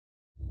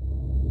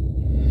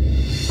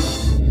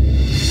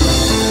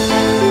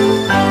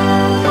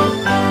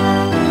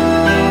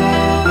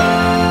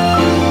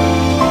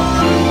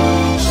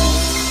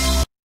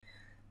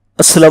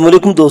السلام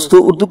علیکم دوستو،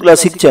 اردو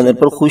کلاسک چینل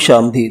پر خوش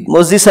آمدید۔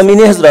 معزز سامعین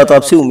حضرات،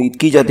 آپ سے امید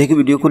کی جاتی ہے کہ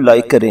ویڈیو کو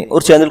لائک کریں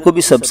اور چینل کو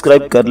بھی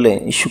سبسکرائب کر لیں،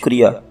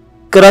 شکریہ۔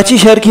 کراچی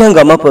شہر کی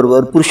ہنگامہ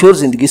پرور پرشور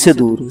زندگی سے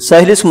دور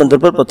ساحل سمندر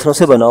پر پتھروں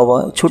سے بنا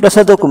ہوا چھوٹا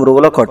سا 2 کمروں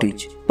والا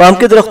کاٹیج، پام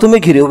کے درختوں میں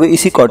گھرے ہوئے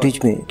اسی کاٹیج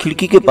میں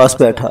کھڑکی کے پاس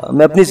بیٹھا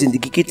میں اپنی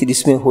زندگی کی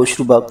تلس میں ہوش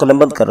ربا قلم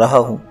بند کر رہا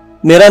ہوں۔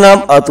 میرا نام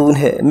عاطون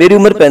ہے، میری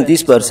عمر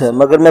 35 برس ہے،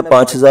 مگر میں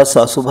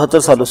 5772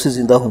 سالوں سے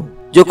زندہ ہوں۔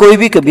 جو کوئی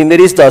بھی کبھی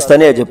میری اس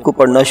داستان عجب کو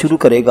پڑھنا شروع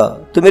کرے گا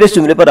تو میرے اس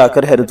جملے پر آ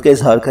کر حیرت کا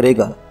اظہار کرے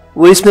گا،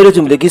 وہ اس میرے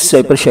جملے کی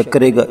سچائی پر شک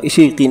کرے گا۔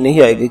 اسے یقین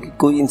نہیں آئے گا کہ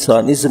کوئی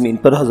انسان اس زمین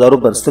پر ہزاروں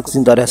برس تک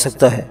زندہ رہ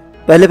سکتا ہے۔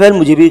 پہلے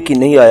مجھے بھی یقین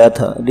نہیں آیا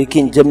تھا،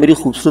 لیکن جب میری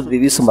خوبصورت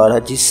بیوی سمارا،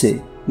 جس سے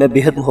میں بے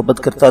حد محبت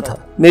کرتا تھا،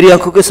 میری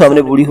آنکھوں کے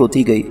سامنے بوڑھی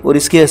ہوتی گئی اور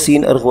اس کے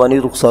حسین ارغوانی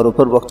رخساروں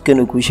پر وقت کے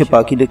نقوش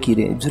پاکی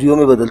لکیریں جھریوں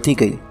میں بدلتی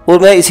گئی، اور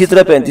میں اسی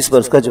طرح 35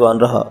 برس کا جوان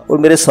رہا، اور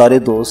میرے سارے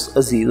دوست،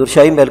 عزیز اور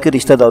شاہی محل کے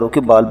رشتہ داروں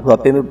کے بال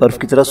بڑھاپے میں برف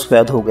کی طرح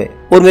سفید ہو گئے،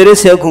 اور میرے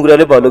سیاہ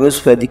گھنگرالے بالوں میں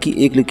سفیدی کی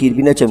ایک لکیر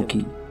بھی نہ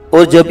چمکی۔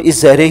 اور جب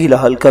اس زہر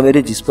ہلال کا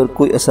میرے جسم پر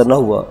کوئی اثر نہ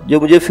ہوا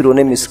جو مجھے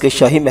فرعون مصر کے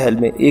شاہی محل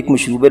میں ایک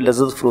مشروب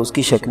لذت فروز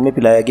کی شکل میں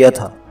پلایا گیا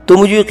تھا، تو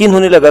مجھے یقین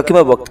ہونے لگا کہ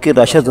میں وقت کے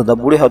راشہ زدہ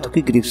بوڑھے ہاتھوں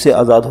کی گرفت سے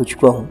آزاد ہو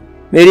چکا ہوں۔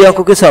 میری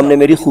آنکھوں کے سامنے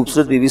میری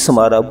خوبصورت بیوی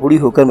سمارا بوڑھی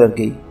ہو کر مر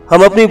گئی۔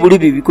 ہم اپنی بوڑھی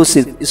بیوی کو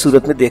صرف اس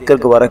صورت میں دیکھ کر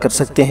گوارا کر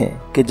سکتے ہیں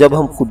کہ جب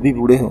ہم خود بھی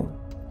بوڑھے ہوں،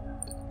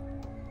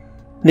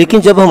 لیکن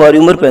جب ہماری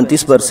عمر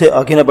 35 برس سے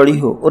آگے نہ بڑھی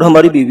ہو اور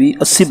ہماری بیوی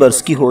 80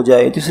 برس کی ہو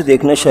جائے تو اسے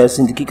دیکھنا شاید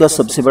زندگی کا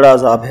سب سے بڑا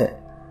عذاب ہے۔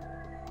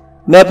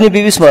 میں اپنی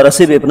بیوی سمارا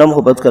سے بے پناہ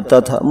محبت کرتا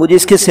تھا۔ مجھے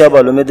اس کے سیاہ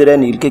بالوں میں دریا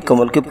نیل کے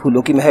کمل کے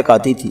پھولوں کی مہک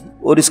آتی تھی،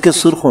 اور اس کے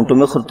سرخ ہونٹوں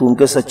میں خرطوم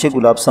کے سچے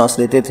گلاب سانس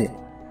لیتے تھے،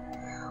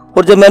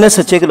 اور جب میں نے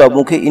سچے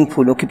گلابوں کے ان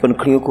پھولوں کی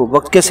پنکھڑیوں کو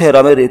وقت کے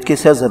صحرا میں ریت کے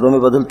سیاہ ذروں میں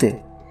بدلتے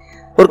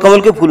اور کمل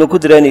کے پھولوں کو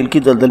دریا نیل کی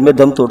دلدل میں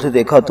دم توڑتے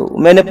دیکھا تو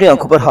میں نے اپنی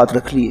آنکھوں پر ہاتھ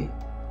رکھ لیے۔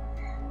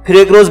 پھر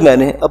ایک روز میں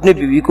نے اپنی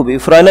بیوی کو بھی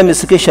فرعون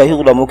مصر کے شاہی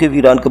غلاموں کے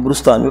ویران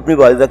قبرستان میں اپنی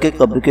والدہ کے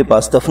قبر کے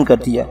پاس دفن کر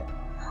دیا،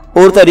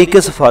 اور تاریخ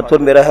کے صفحات پر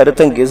میرا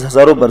حیرت انگیز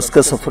ہزاروں برس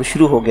کا سفر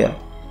شروع ہو گیا۔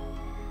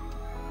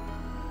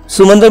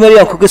 سمندر میری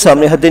آنکھوں کے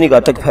سامنے حد نگاہ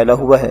تک پھیلا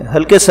ہوا ہے۔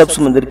 ہلکے سب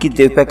سمندر کی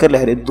دیو پیکر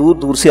لہریں دور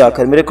دور سے آ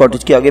کر میرے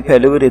کاٹیج کے آگے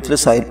پھیلے ہوئے ریتلے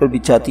ساحل پر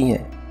بچھاتی ہیں،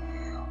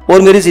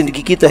 اور میری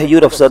زندگی کی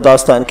تحیر افزا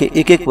داستان کے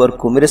ایک ایک ورق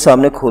کو میرے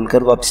سامنے کھول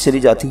کر واپس چلی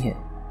جاتی ہیں۔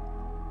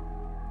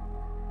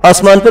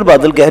 آسمان پر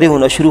بادل گہرے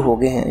ہونا شروع ہو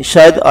گئے ہیں،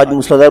 شاید آج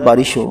موسلادھار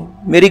بارش ہو۔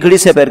 میری گھڑی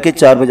سے پیر کے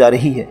 4 بجا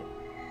رہی ہے۔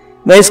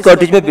 میں اس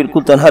کاٹیج میں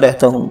بالکل تنہا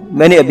رہتا ہوں۔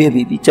 میں نے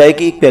ابھی چائے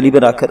کی ایک پیالی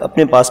بنا کر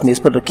اپنے پاس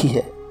میز پر رکھی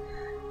ہے۔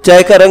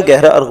 چائے کا رنگ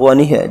گہرا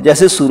ارغوانی ہے،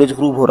 جیسے سورج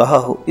غروب ہو رہا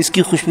ہو۔ اس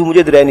کی خوشبو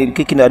مجھے دریا نیل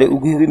کے کنارے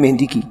اگی ہوئی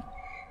مہندی کی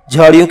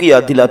جھاڑیوں کی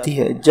یاد دلاتی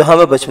ہے، جہاں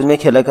میں بچپن میں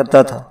کھیلا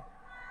کرتا تھا۔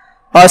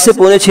 آج سے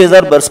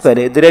 6500 برس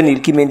پہلے دریا نیل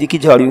کی مہندی کی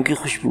جھاڑیوں کی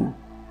خوشبو۔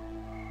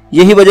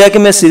 یہی وجہ ہے کہ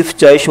میں صرف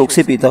چائے شوق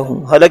سے پیتا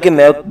ہوں، حالانکہ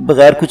میں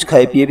بغیر کچھ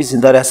کھائے پیے بھی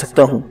زندہ رہ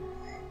سکتا ہوں،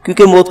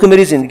 کیونکہ موت کو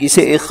میری زندگی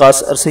سے ایک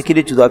خاص عرصے کے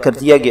لیے جدا کر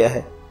دیا گیا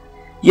ہے۔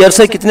 یہ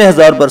عرصہ کتنے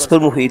ہزار برس پر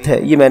محیط ہے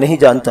یہ میں نہیں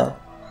جانتا۔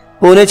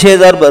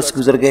 6500 برس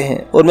گزر گئے ہیں،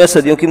 اور میں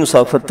صدیوں کی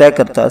مسافت طے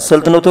کرتا،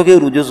 سلطنتوں کے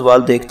عروج و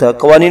زوال دیکھتا،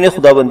 قوانین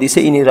خدا بندی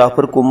سے انہی راہ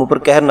پر قوموں پر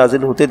قہر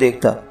نازل ہوتے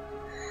دیکھتا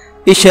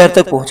اس شہر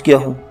تک پہنچ گیا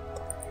ہوں۔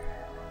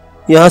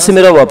 یہاں سے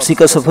میرا واپسی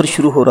کا سفر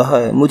شروع ہو رہا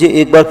ہے۔ مجھے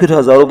ایک بار پھر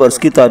ہزاروں برس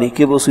کی تاریخ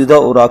کے بوسیدہ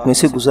اوراق میں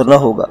سے گزرنا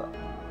ہوگا،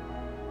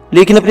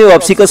 لیکن اپنی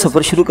واپسی کا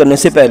سفر شروع کرنے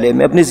سے پہلے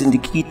میں اپنی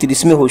زندگی کی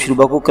تلس میں ہوش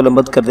ربا کو قلم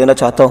بند کر دینا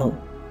چاہتا ہوں۔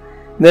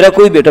 میرا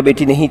کوئی بیٹا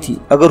بیٹی نہیں تھی،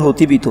 اگر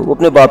ہوتی بھی تو وہ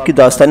اپنے باپ کی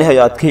داستان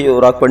حیات کے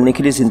اوراق پڑھنے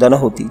کے لیے زندہ نہ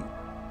ہوتی۔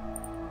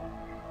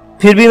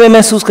 پھر بھی میں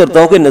محسوس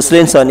کرتا ہوں کہ نسل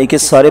انسانی کے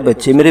سارے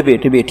بچے میرے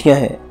بیٹے بیٹیاں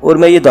ہیں، اور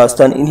میں یہ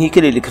داستان انہی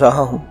کے لیے لکھ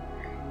رہا ہوں۔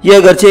 یہ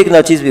اگرچہ ایک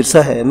ناچیز ورثہ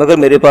ہے، مگر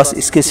میرے پاس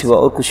اس کے سوا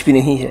اور کچھ بھی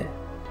نہیں ہے۔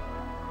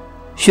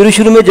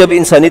 شروع میں جب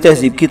انسانی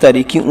تہذیب کی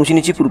تاریخ کی اونچی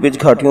نیچی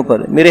پرپیچ گھاٹیوں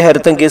پر میرے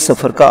حیرت انگیز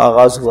سفر کا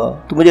آغاز ہوا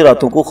تو مجھے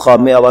راتوں کو خواب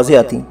میں آوازیں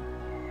آتیں،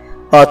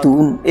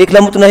 عاطون، ایک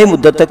لامتناہی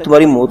مدت تک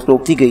تمہاری موت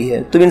روکتی گئی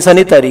ہے، تم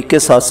انسانی تاریخ کے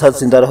ساتھ ساتھ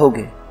زندہ رہو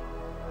گے۔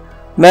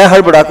 میں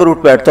ہڑبڑا کر اٹھ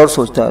بیٹھتا اور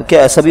سوچتا کہ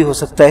ایسا بھی ہو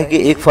سکتا ہے کہ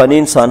ایک فانی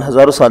انسان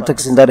ہزاروں سال تک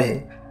زندہ رہے۔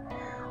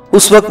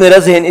 اس وقت میرا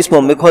ذہن اس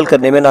معمے کو حل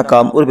کرنے میں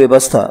ناکام اور بے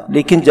بس تھا،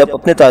 لیکن جب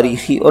اپنے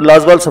تاریخی اور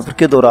لازوال سفر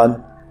کے دوران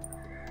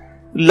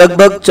لگ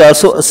بھگ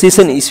 480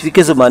 سن عیسوی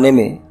کے زمانے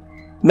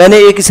میں نے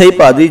ایک عیسائی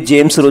پادری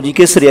جیمز روجی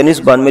کے سریانی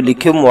زبان میں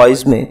لکھے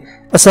مواعظ میں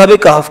اصحاب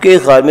کہف کے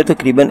ایک غار میں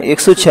تقریباً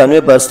 196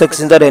 برس تک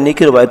زندہ رہنے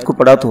کی روایت کو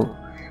پڑھا تو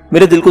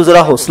میرے دل کو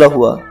ذرا حوصلہ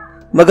ہوا،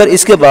 مگر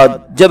اس کے بعد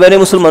جب میں نے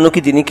مسلمانوں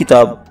کی دینی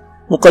کتاب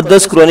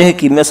مقدس قرآن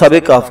حکیم میں اصحاب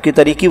کہف کے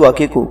تاریخی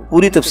واقعے کو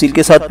پوری تفصیل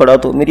کے ساتھ پڑھا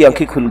تو میری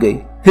آنکھیں کھل گئی۔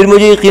 پھر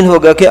مجھے یقین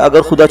ہو گیا کہ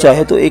اگر خدا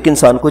چاہے تو ایک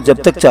انسان کو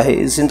جب تک چاہے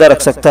زندہ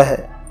رکھ سکتا ہے،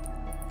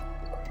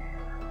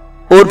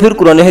 اور پھر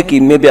قرآن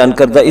حکیم میں بیان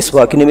کردہ اس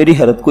واقعے نے میری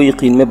حیرت کو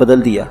یقین میں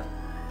بدل دیا۔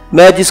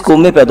 میں جس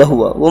قوم میں پیدا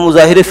ہوا وہ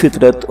مظاہر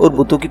فطرت اور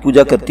بتوں کی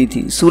پوجا کرتی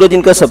تھی۔ سورج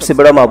ان کا سب سے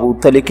بڑا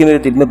معبود تھا، لیکن میرے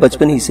دل میں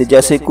بچپن ہی سے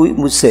جیسے کوئی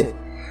مجھ سے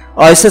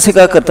آہستہ سے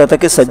کہا کرتا تھا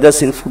کہ سجدہ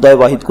صرف خدا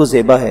واحد کو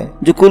زیبا ہے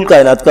جو کل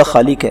کائنات کا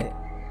خالق ہے،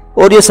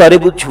 اور یہ سارے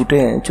بت جھوٹے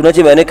ہیں۔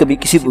 چنانچہ میں نے کبھی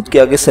کسی بت کے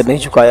آگے سر نہیں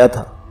جھکایا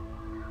تھا۔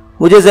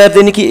 مجھے زہر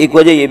دینے کی ایک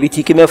وجہ یہ بھی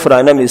تھی کہ میں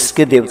فرائنہ مصر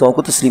کے دیوتاؤں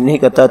کو تسلیم نہیں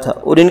کرتا تھا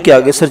اور ان کے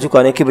آگے سر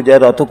جھکانے کے بجائے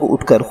راتوں کو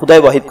اٹھ کر خدا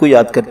واحد کو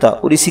یاد کرتا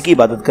اور اسی کی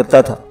عبادت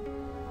کرتا تھا۔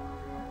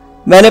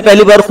 میں نے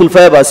پہلی بار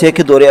خلفائے عباسیہ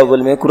کے دور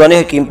اول میں قرآن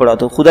حکیم پڑھا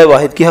تو خدا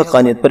واحد کی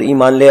حقانیت پر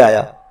ایمان لے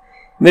آیا۔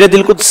 میرے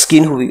دل کو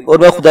تسکین ہوئی اور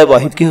میں خدا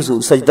واحد کی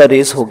حضور سجدہ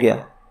ریز ہو گیا۔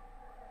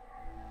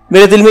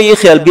 میرے دل میں یہ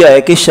خیال بھی آیا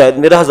کہ شاید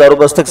میرا ہزاروں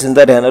برس تک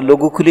زندہ رہنا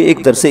لوگوں کے لیے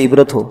ایک درس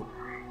عبرت ہو،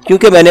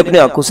 کیونکہ میں نے اپنے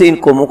آنکھوں سے ان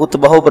قوموں کو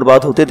تباہ و برباد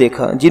ہوتے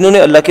دیکھا جنہوں نے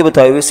اللہ کے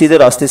بتائے ہوئے سیدھے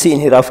راستے سے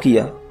انحراف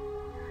کیا۔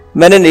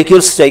 میں نے نیکی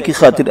اور سچائی کی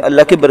خاطر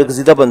اللہ کے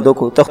برگزیدہ بندوں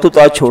کو تخت و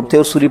تاج چھوڑتے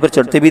اور سولی پر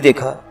چڑھتے بھی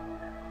دیکھا،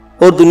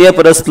 اور دنیا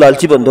پرست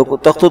لالچی بندوں کو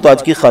تخت و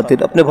تاج کی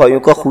خاطر اپنے بھائیوں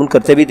کا خون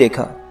کرتے بھی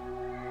دیکھا۔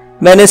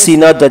 میں نے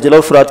سینہ، دجلہ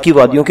اور فرات کی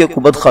وادیوں کے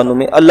قبت خانوں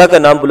میں اللہ کا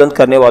نام بلند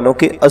کرنے والوں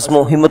کے عزم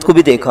و ہمت کو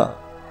بھی دیکھا،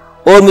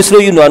 اور مصر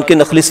و یونان کے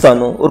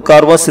نخلستانوں اور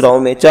کارواں سراؤں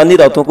میں چاندنی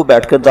راتوں کو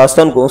بیٹھ کر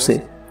داستان گوں سے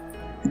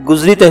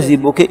گزری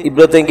تہذیبوں کے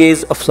عبرت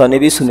انگیز افسانے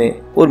بھی سنے،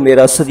 اور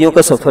میرا صدیوں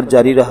کا سفر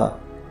جاری رہا۔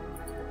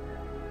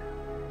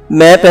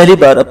 میں پہلی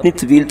بار اپنی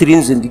طویل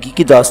ترین زندگی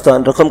کی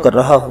داستان رقم کر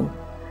رہا ہوں۔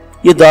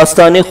 یہ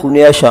داستان خون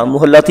آشام،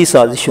 محلاتی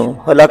سازشوں،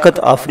 ہلاکت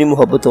آفری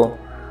محبتوں،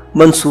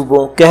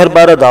 منصوبوں،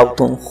 قہربار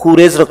عداوتوں،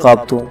 خوریز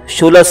رقابتوں،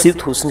 شعلہ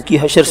صفت حسن کی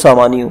حشر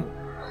سامانیوں،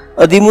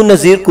 عدیم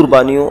النظیر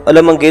قربانیوں،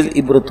 علم انگیز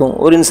عبرتوں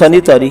اور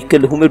انسانی تاریخ کے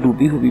لہو میں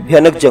ڈوبی ہوئی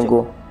بھیانک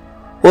جنگوں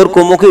اور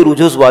قوموں کے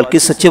عروج و زوال کے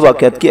سچے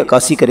واقعات کی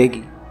عکاسی کرے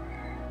گی،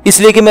 اس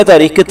لیے کہ میں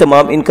تاریخ کے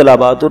تمام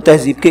انقلابات اور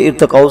تہذیب کے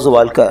ارتقاء و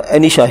زوال کا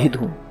عینی شاہد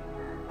ہوں۔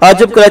 آج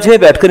جب کراچی میں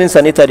بیٹھ کر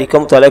انسانی تاریخ کا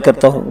مطالعہ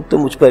کرتا ہوں تو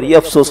مجھ پر یہ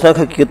افسوسناک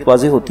حقیقت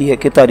واضح ہوتی ہے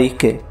کہ تاریخ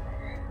کے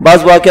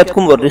بعض واقعات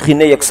کو مورخین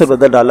نے یکسر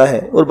بدل ڈالا ہے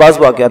اور بعض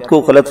واقعات کو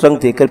غلط رنگ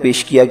دے کر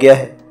پیش کیا گیا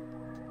ہے۔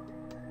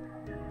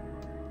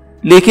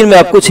 لیکن میں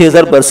آپ کو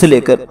 6000 برس سے لے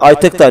کر آج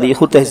تک تاریخ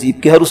اور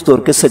تہذیب کے ہر اس دور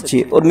کے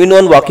سچے اور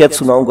مینوان واقعات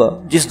سناؤں گا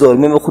جس دور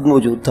میں خود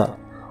موجود تھا،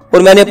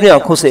 اور میں نے اپنی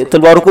آنکھوں سے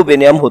تلواروں کو بے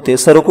نیام ہوتے،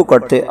 سروں کو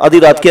کٹتے، آدھی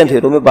رات کے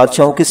اندھیروں میں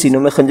بادشاہوں کے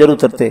سینوں میں خنجر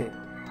اترتے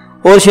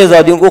اور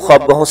شہزادیوں کو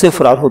خوابگاہوں سے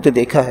فرار ہوتے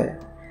دیکھا ہے۔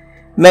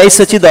 میں اس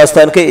سچی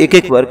داستان کے ایک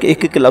ایک ورق،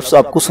 ایک ایک لفظ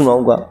آپ کو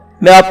سناؤں گا۔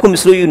 میں آپ کو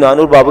مصر و یونان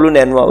اور بابل و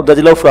نینوا اور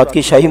دجلہ و فرات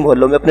کے شاہی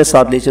محلوں میں اپنے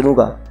ساتھ لے چلوں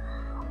گا،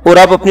 اور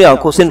آپ اپنی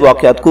آنکھوں سے ان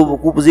واقعات کو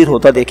وقوع پذیر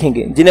ہوتا دیکھیں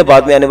گے جنہیں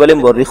بعد میں آنے والے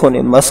مورخوں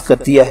نے مسخ کر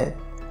دیا ہے۔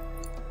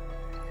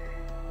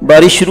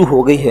 بارش شروع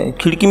ہو گئی ہے۔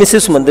 کھڑکی میں سے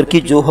سمندر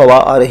کی جو ہوا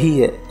آ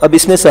رہی ہے، اب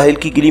اس میں ساحل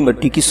کی گلی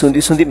مٹی کی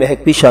سوندھی سوندھی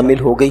مہک بھی شامل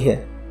ہو گئی ہے۔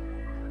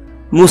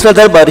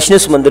 موسلادھار بارش نے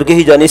سمندر کے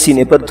ہی جانے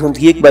سینے پر دھند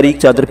کی ایک باریک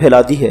چادر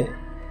پھیلا دی ہے۔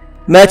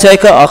 میں چائے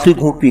کا آخری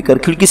گھونٹ پی کر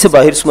کھڑکی سے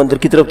باہر سمندر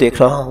کی طرف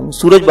دیکھ رہا ہوں۔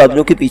 سورج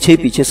بادلوں کے پیچھے ہی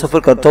پیچھے سفر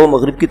کرتا ہوا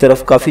مغرب کی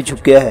طرف کافی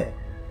جھک گیا ہے،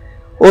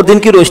 اور دن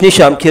کی روشنی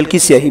شام کی ہلکی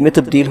سیاہی میں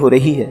تبدیل ہو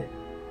رہی ہے۔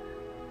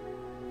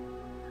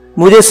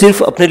 مجھے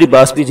صرف اپنے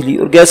لباس، بجلی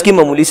اور گیس کی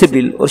معمولی سے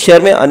بل اور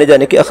شہر میں آنے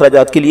جانے کے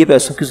اخراجات کے لیے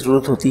پیسوں کی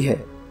ضرورت ہوتی ہے۔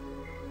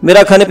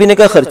 میرا کھانے پینے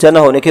کا خرچہ نہ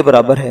ہونے کے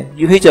برابر ہے۔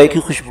 یوں ہی چائے کی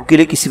خوشبو کے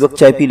لیے کسی وقت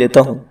چائے پی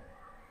لیتا ہوں۔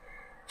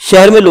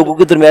 شہر میں لوگوں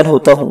کے درمیان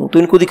ہوتا ہوں تو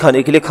ان کو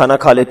دکھانے کے لیے کھانا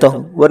کھا لیتا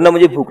ہوں، ورنہ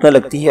مجھے بھوک نہ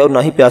لگتی ہے اور نہ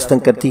ہی پیاس تنگ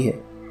کرتی ہے۔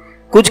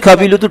 کچھ کھا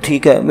پی لو تو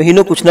ٹھیک ہے،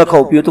 مہینوں کچھ نہ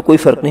کھاؤ پیو تو کوئی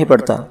فرق نہیں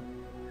پڑتا۔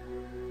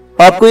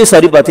 آپ کو یہ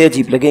ساری باتیں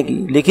عجیب لگیں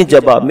گی، لیکن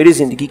جب آپ میری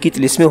زندگی کی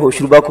طلسم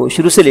ہوشربا کو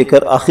شروع سے لے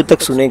کر آخر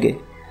تک سنیں گے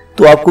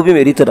تو آپ کو بھی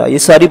میری طرح یہ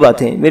ساری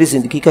باتیں میری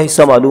زندگی کا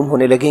حصہ معلوم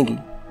ہونے لگیں گی۔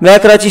 میں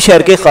کراچی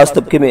شہر کے خاص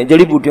طبقے میں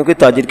جڑی بوٹیوں کے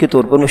تاجر کے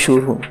طور پر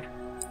مشہور ہوں۔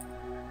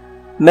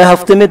 میں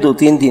ہفتے میں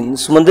 2-3 دن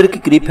سمندر کے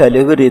قریب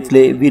پھیلے ہوئے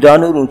ریتلے،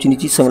 ویران اور اونچی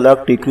نیچی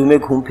سنگلاق ٹیکریوں میں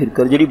گھوم پھر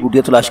کر جڑی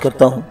بوٹیاں تلاش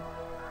کرتا ہوں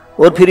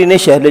اور پھر انہیں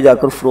شہر لے جا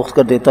کر فروخت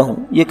کر دیتا ہوں۔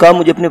 یہ کام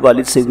مجھے اپنے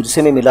والد سے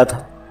ورثے میں ملا تھا۔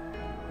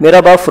 میرا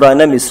باپ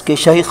فرائنہ مصر کے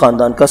شاہی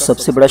خاندان کا سب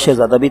سے بڑا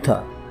شہزادہ بھی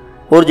تھا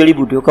اور جڑی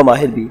بوٹیوں کا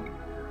ماہر بھی۔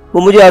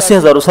 وہ مجھے آج سے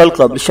ہزاروں سال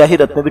قبل شاہی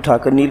رتھ میں بٹھا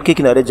کر نیل کے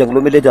کنارے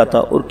جنگلوں میں لے جاتا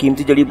اور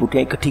قیمتی جڑی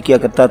بوٹیاں اکٹھی کیا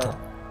کرتا تھا۔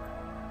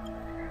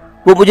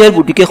 وہ مجھے ہر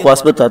بوٹی کے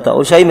خواص بتاتا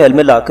اور شاہی محل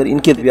میں لا کر ان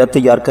کی ادویات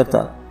تیار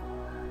کرتا۔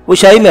 وہ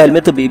شاہی محل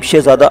میں طبیب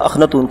شہزادہ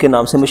اخناتون کے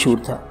نام سے مشہور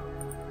تھا۔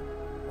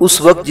 اس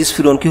وقت جس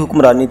فرعون کی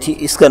حکمرانی تھی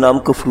اس کا نام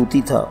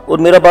کفروتی تھا، اور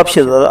میرا باپ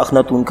شہزادہ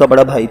اخناتون کا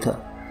بڑا بھائی تھا۔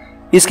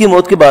 اس کی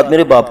موت کے بعد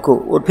میرے باپ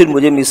کو اور پھر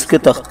مجھے مصر کے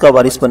تخت کا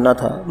وارث بننا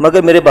تھا،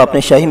 مگر میرے باپ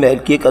نے شاہی محل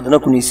کی ایک ادنا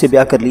کنیز سے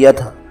بیاہ کر لیا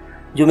تھا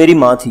جو میری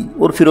ماں تھی،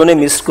 اور فرعون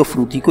مصر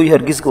کفروتی کو یہ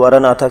ہرگز گوارا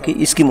نہ تھا کہ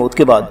اس کی موت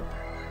کے بعد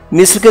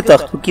مصر کے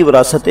تخت کی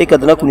وراثت ایک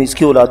ادنا کنیز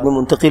کی اولاد میں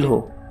منتقل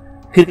ہو۔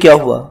 پھر کیا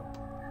ہوا؟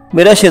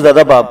 میرا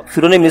شہزادہ باپ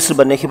فرعون مصر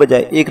بننے کے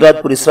بجائے ایک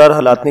رات پراسرار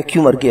حالات میں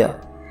کیوں مر گیا؟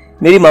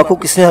 میری ماں کو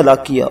کس نے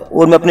ہلاک کیا؟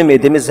 اور میں اپنے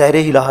معدے میں زہر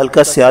ہلاحل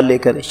کا سیال لے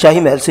کر شاہی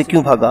محل سے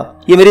کیوں بھاگا؟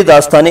 یہ میری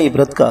داستان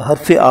عبرت کا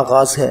حرف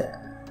آغاز ہے۔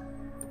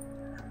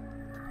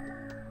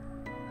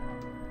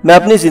 میں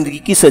اپنی زندگی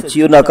کی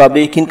سچی اور ناقابل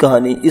یقین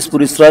کہانی اس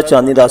پراسرار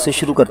چاندنی رات سے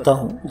شروع کرتا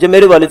ہوں جب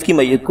میرے والد کی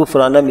میت کو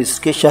فرائنہ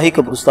مصر کے شاہی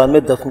قبرستان میں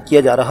دفن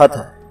کیا جا رہا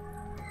تھا۔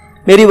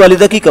 میری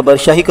والدہ کی قبر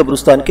شاہی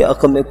قبرستان کے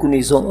عقب میں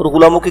کنیزوں اور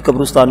غلاموں کے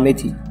قبرستان میں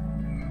تھی،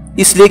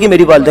 اس لیے کہ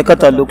میری والدہ کا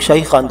تعلق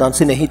شاہی خاندان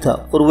سے نہیں تھا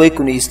اور وہ ایک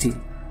کنیز تھی۔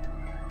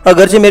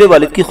 اگرچہ میرے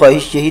والد کی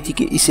خواہش یہی تھی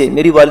کہ اسے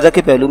میری والدہ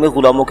کے پہلو میں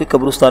غلاموں کے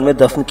قبرستان میں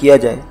دفن کیا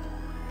جائے،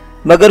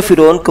 مگر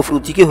فرعون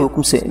کفروتی کے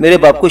حکم سے میرے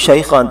باپ کو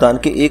شاہی خاندان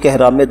کے ایک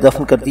اہرام میں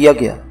دفن کر دیا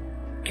گیا،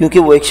 کیونکہ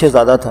وہ ایک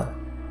شہزادہ تھا۔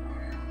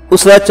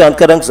 اس رات چاند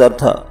کا رنگ زرد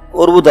تھا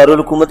اور وہ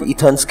دارالحکومت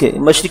ایتھنز کے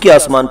مشرقی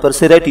آسمان پر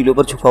صحرائے ٹیلوں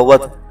پر چھپا ہوا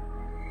تھا۔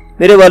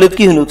 میرے والد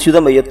کی حنوط شدہ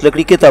میت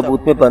لکڑی کے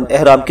تابوت میں بند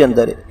اہرام کے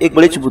اندر ایک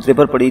بڑے چبوترے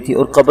پر پڑی تھی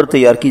اور قبر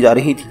تیار کی جا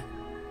رہی تھی۔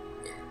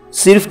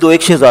 صرف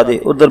 2 شہزادے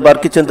اور دربار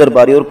کے چند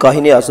درباری اور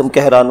کاہن اعظم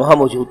حیران وہاں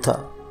موجود تھا۔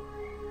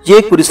 یہ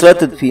ایک پراسرار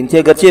تدفین تھی،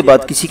 اگرچہ یہ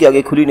بات کسی کے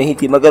آگے کھلی نہیں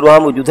تھی، مگر وہاں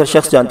موجود ہر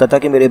شخص جانتا تھا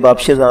کہ میرے باپ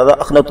شہزادہ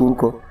اخناتون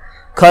کو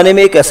کھانے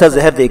میں ایک ایسا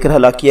زہر دے کر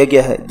ہلاک کیا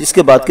گیا ہے جس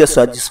کے بعد کے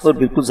اثرات جسم پر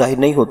بالکل ظاہر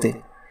نہیں ہوتے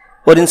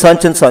اور انسان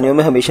چند ثانیوں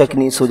میں ہمیشہ کی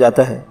نیند سو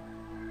جاتا ہے۔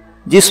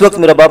 جس وقت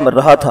میرا باپ مر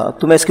رہا تھا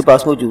تو میں اس کے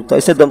پاس موجود تھا۔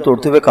 اسے دم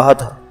توڑتے ہوئے کہا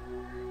تھا،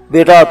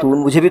 بیٹا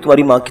عاطون، مجھے بھی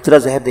تمہاری ماں کی طرح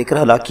زہر دے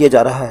کر ہلاک کیا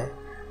جا رہا ہے۔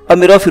 اب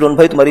میرا فرعون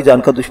بھائی تمہاری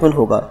جان کا دشمن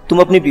ہوگا۔ تم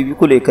اپنی بیوی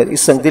کو لے کر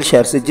اس سنگدل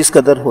شہر سے جس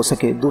قدر ہو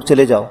سکے دور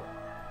چلے جاؤ۔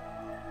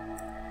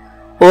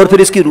 اور پھر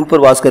اس کی روح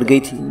پرواز کر گئی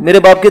تھی۔ میرے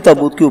باپ کے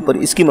تابوت کے اوپر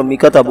اس کی ممی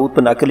کا تابوت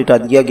بنا کر لٹا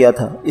دیا گیا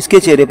تھا۔ اس کے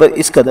چہرے پر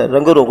اس قدر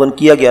رنگ و روغن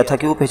کیا گیا تھا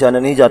کہ وہ پہچانا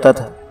نہیں جاتا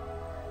تھا۔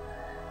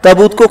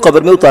 تابوت کو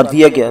قبر میں اتار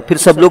دیا گیا، پھر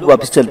سب لوگ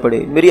واپس چل پڑے۔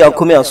 میری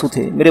آنکھوں میں آنسو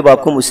تھے۔ میرے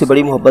باپ کو مجھ سے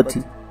بڑی محبت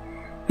تھی۔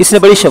 اس نے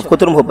بڑی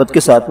شفقت اور محبت کے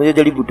ساتھ مجھے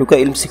جڑی بوٹیوں کا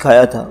علم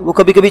سکھایا تھا۔ وہ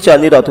کبھی کبھی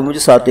چاندنی راتوں میں مجھے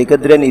ساتھ لے کر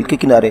دریا نیل کے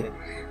کنارے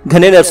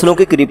گھنے نرسلوں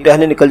کے قریب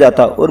ٹہلنے نکل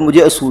جاتا اور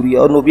مجھے اسوریہ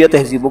اور نوبیہ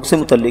تہذیبوں سے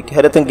متعلق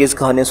حیرت انگیز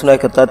کہانیاں سنایا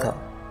کرتا تھا۔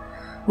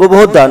 وہ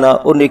بہت دانا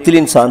اور نیک دل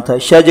انسان تھا۔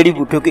 شاید جڑی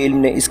بوٹیوں کے علم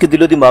نے اس کے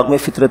دل و دماغ میں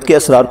فطرت کے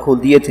اسرار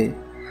کھول دیے تھے۔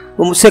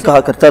 وہ مجھ سے کہا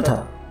کرتا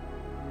تھا،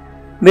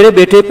 میرے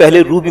بیٹے،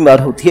 پہلے روح بیمار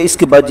ہوتی ہے، اس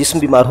کے بعد جسم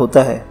بیمار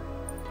ہوتا ہے۔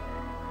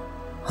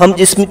 ہم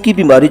جسم کی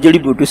بیماری جڑی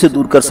بوٹیوں سے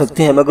دور کر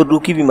سکتے ہیں، مگر روح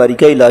کی بیماری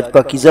کا علاج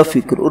پاکیزہ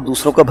فکر اور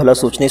دوسروں کا بھلا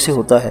سوچنے سے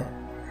ہوتا ہے۔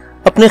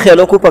 اپنے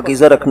خیالوں کو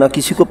پاکیزہ رکھنا،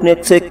 کسی کو اپنے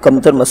سے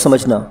کمتر مت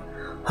سمجھنا،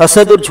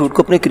 حسد اور جھوٹ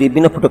کو اپنے قریب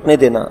بھی نہ پھٹکنے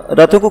دینا،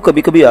 راتوں کو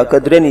کبھی کبھی آ کر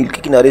دریا نیل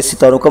کے کنارے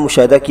ستاروں کا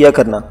مشاہدہ کیا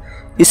کرنا،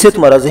 اس سے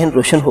تمہارا ذہن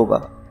روشن ہوگا۔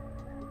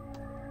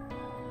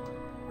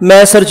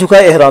 میں سر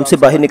جھکائے احرام سے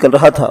باہر نکل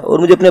رہا تھا اور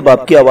مجھے اپنے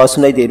باپ کی آواز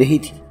سنائی دے رہی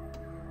تھی۔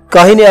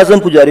 کاہن اعظم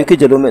پجاریوں کے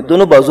جلوں میں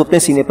دونوں بازو اپنے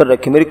سینے پر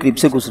رکھے میرے قریب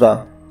سے گزرا۔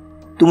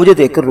 تو مجھے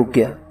دیکھ کر رک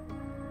گیا۔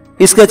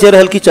 اس کا چہرہ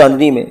ہلکی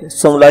چاندنی میں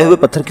سنولائے ہوئے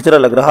پتھر کی طرح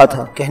لگ رہا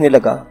تھا۔ کہنے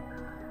لگا،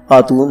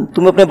 عاطون،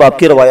 تمہیں اپنے باپ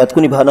کی روایات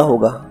کو نبھانا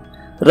ہوگا۔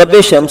 رب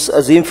شمس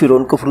عظیم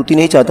فرعون کفروتی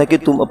نہیں چاہتا کہ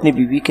تم اپنی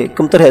بیوی کے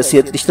کمتر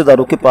حیثیت رشتہ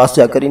داروں کے پاس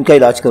جا کر ان کا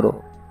علاج کرو۔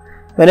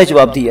 میں نے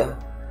جواب دیا،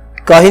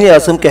 کاہن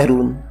اعظم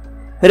قہرون،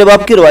 میرے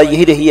باپ کی روایت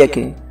یہی رہی ہے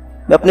کہ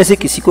میں اپنے سے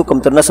کسی کو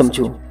کمتر نہ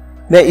سمجھوں۔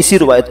 میں اسی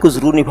روایت کو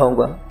ضرور نبھاؤں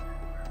گا۔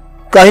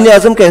 کاہن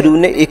اعظم قہرون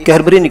نے ایک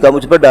قہر بھری نگاہ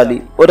مجھ پر ڈالی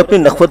اور اپنی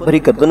نخوت بھری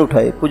گردن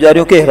اٹھائے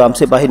پجاریوں کے احرام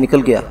سے باہر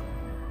نکل گیا۔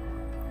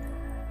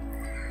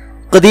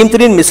 قدیم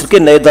ترین مصر کے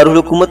نئے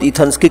دارالحکومت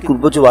ایتھنز کے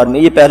قرب و جوار میں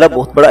یہ پہلا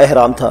بہت بڑا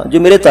احرام تھا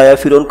جو میرے تایا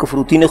فرعون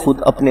کفروتی نے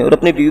خود اپنے اور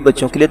اپنے بیوی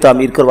بچوں کے لیے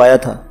تعمیر کروایا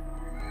تھا۔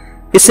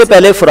 اس سے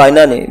پہلے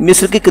فرعونہ نے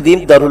مصر کے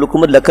قدیم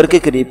دارالحکومت لکر کے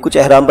قریب کچھ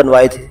احرام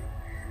بنوائے تھے۔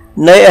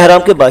 نئے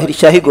احرام کے باہر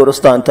شاہی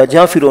گورستان تھا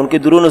جہاں فرعون کے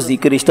دور و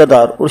نزدیک کے رشتہ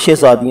دار اور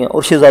شہزادیاں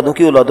اور شہزادوں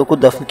کی اولادوں کو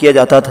دفن کیا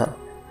جاتا تھا۔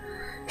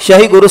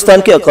 شاہی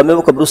گورستان کے عقب میں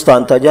وہ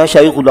قبرستان تھا جہاں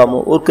شاہی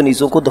غلاموں اور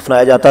کنیزوں کو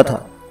دفنایا جاتا تھا۔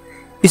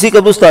 اسی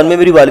قبرستان میں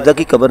میری والدہ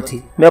کی قبر تھی۔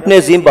 میں اپنے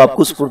عظیم باپ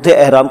کو سپرد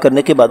احرام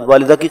کرنے کے بعد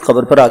والدہ کی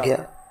قبر پر آ گیا۔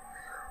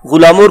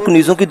 غلاموں اور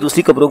کنیزوں کی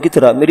دوسری قبروں کی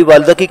طرح میری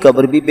والدہ کی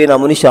قبر بھی بے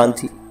نام و نشان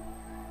تھی۔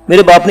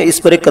 میرے باپ نے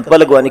اس پر ایک کتبہ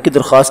لگوانے کی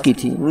درخواست کی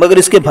تھی، مگر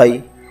اس کے بھائی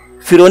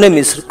فرعون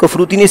مصر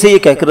کفروتی نے اسے یہ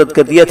کہہ کر رد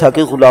کر دیا تھا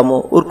کہ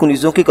غلاموں اور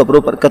کنیزوں کی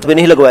قبروں پر کتبے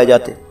نہیں لگوائے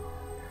جاتے۔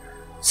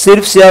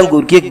 صرف سیاہ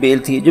انگور کی ایک بیل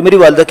تھی جو میری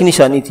والدہ کی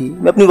نشانی تھی۔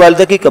 میں اپنی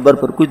والدہ کی قبر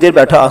پر کچھ دیر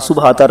بیٹھا آنسو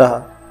بہاتا رہا،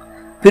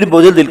 پھر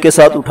بوجھل دل کے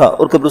ساتھ اٹھا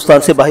اور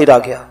قبرستان سے باہر آ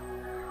گیا۔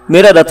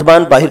 میرا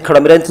رتبان باہر کھڑا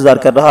میرا انتظار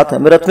کر رہا تھا۔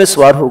 میں رتھ میں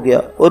سوار ہو گیا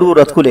اور وہ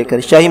رتھ کو لے کر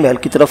شاہی محل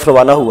کی طرف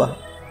روانہ ہوا۔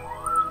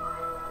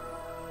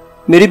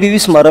 میری بیوی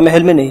سمارا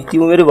محل میں نہیں تھی،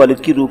 وہ میرے والد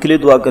کی روح کے لیے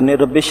دعا کرنے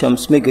رب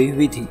شمس میں گئی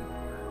ہوئی تھی۔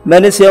 میں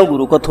نے سیاہ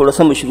انگوروں کا تھوڑا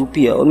سا مشروب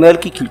پیا اور محل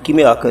کی کھڑکی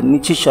میں آ کر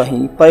نیچے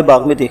شاہی پائے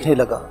باغ میں دیکھنے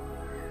لگا۔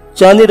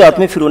 چاندنی رات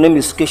میں فرعون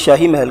مصر کے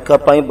شاہی محل کا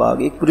پائے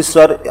باغ ایک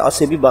پراسرار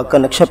آسیبی باغ کا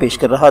نقشہ پیش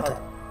کر رہا تھا۔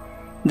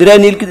 دریا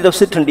نیل کی طرف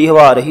سے ٹھنڈی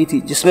ہوا آ رہی تھی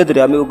جس میں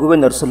دریا میں اگے ہوئے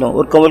نرسلوں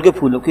اور کنول کے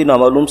پھولوں کی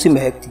نامعلوم سی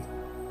مہک تھی۔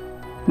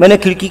 میں نے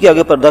کھڑکی کے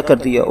آگے پردہ کر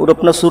دیا اور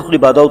اپنا سرخ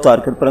لبادہ اتار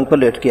کر پلنگ پر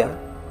لیٹ گیا۔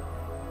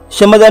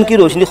 شمعدان کی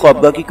روشنی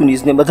خوابگاہ کی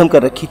کنیز نے مدھم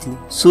کر رکھی تھی۔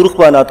 سرخ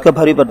بانات کا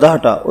بھاری پردہ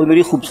ہٹا اور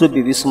میری خوبصورت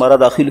بیوی سمارا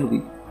داخل ہوئی۔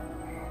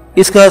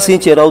 اس کا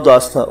حسین چہرہ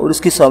اداس تھا اور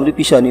اس کی سامری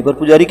پیشانی پر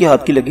پجاری کے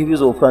ہاتھ کی لگی ہوئی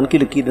زعفران کی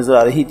لکیر نظر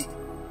آ رہی تھی۔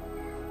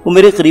 وہ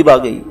میرے قریب آ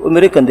گئی اور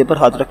میرے کندھے پر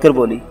ہاتھ رکھ کر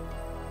بولی،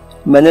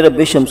 میں نے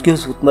رب شمس کے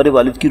حضور تمہارے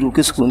والد کی روح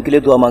کے سکون کے لیے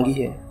دعا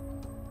مانگی ہے۔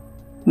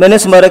 میں نے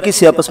سمارا کی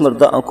سیاہ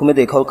پسماردہ آنکھوں میں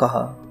دیکھا اور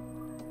کہا،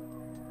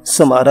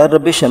 سمارا،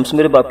 رب شمس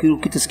میرے باپ کی روح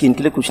کی تسکین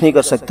کے لیے کچھ نہیں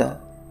کر سکتا۔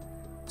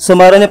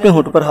 سمارا نے اپنے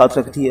ہونٹ پر ہاتھ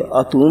رکھ دیا،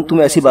 عاطون،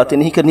 تمہیں ایسی باتیں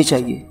نہیں کرنی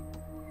چاہیے۔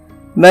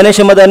 میں نے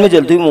شمعدان میں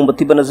جلتی ہوئی موم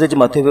بتی پر نظریں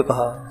جماتے ہوئے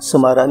کہا،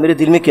 سمارا، میرے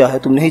دل میں کیا ہے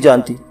تم نہیں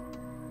جانتی۔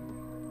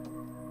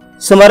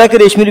 سمارا کے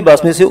ریشمی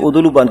لباس میں سے عود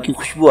و لبان کی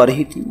خوشبو آ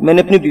رہی تھی۔ میں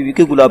نے اپنی بیوی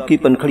کے گلاب کی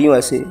پنکھڑیوں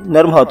ایسے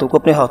نرم ہاتھوں کو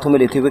اپنے ہاتھوں میں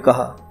لیتے ہوئے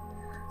کہا،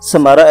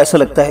 سمارا، ایسا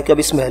لگتا ہے کہ اب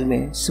اس محل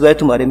میں سوائے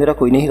تمہارے میرا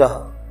کوئی نہیں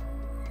رہا۔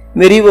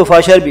 میری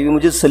وفاشار بیوی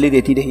مجھے تسلی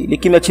دیتی رہی،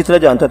 لیکن میں اچھی طرح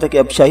جانتا تھا کہ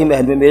اب شاہی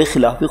محل میں میرے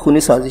خلاف بھی خونی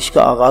سازش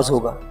کا آغاز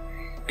ہوگا،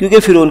 کیونکہ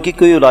فرعون کی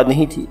کوئی اولاد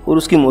نہیں تھی اور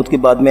اس کی موت کے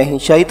بعد میں ہی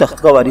شاہی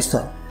تخت کا وارث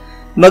تھا۔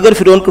 مگر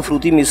فرعون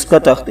کفروتی مصر کا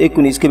تخت ایک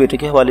کنیز کے بیٹے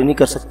کے حوالے نہیں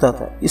کر سکتا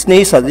تھا۔ اس نے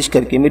ہی سازش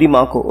کر کے میری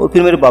ماں کو اور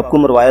پھر میرے باپ کو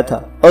مروایا تھا،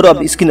 اور اب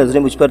اس کی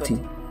نظریں مجھ پر تھیں۔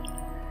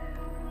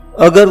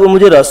 اگر وہ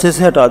مجھے راستے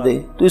سے ہٹا دے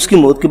تو اس کی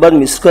موت کے بعد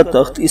مصر کا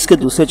تخت اس کے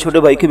دوسرے چھوٹے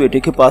بھائی کے بیٹے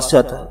کے پاس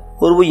جاتا،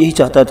 اور وہ یہی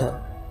چاہتا تھا۔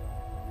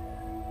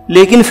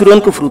 لیکن فرعون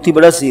کفروتی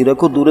بڑا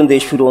زیرک اور دور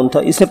اندیش فرعون تھا۔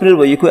 اس نے اپنے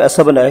رویے کو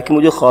ایسا بنایا کہ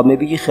مجھے خواب میں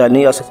بھی یہ خیال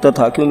نہیں آ سکتا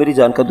تھا کہ وہ میری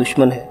جان کا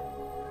دشمن ہے۔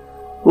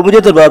 وہ مجھے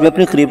دربار میں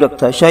اپنے قریب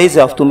رکھتا، شاہی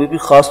ضیافتوں میں بھی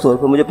خاص طور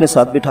پر مجھے اپنے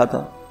ساتھ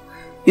بٹھاتا۔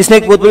 اس نے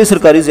ایک بہت بڑی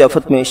سرکاری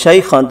ضیافت میں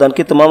شاہی خاندان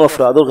کے تمام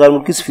افراد اور غیر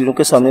ملکی سفیروں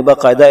کے سامنے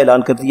باقاعدہ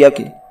اعلان کر دیا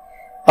کہ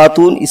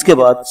عاطون اس کے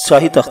بعد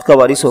شاہی تخت کا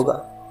وارث ہوگا۔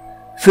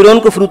 فرعون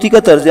کفروتی کا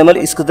طرز عمل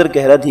اس قدر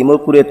گہرا دھیما اور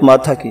پورے اعتماد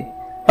تھا کہ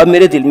اب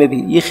میرے دل میں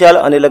بھی یہ خیال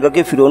آنے لگا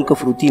کہ فرعون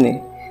کفروتی نے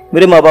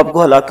میرے ماں باپ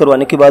کو ہلاک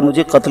کروانے کے بعد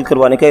مجھے قتل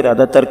کروانے کا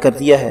ارادہ ترک کر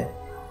دیا ہے،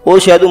 اور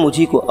شاید وہ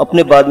مجھے کو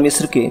اپنے بعد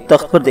مصر کے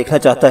تخت پر دیکھنا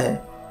چاہتا ہے۔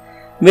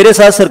 میرے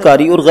ساتھ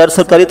سرکاری اور غیر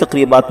سرکاری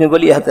تقریبات میں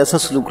ولی عہد ایسا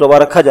سلوک روا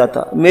رکھا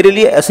جاتا، میرے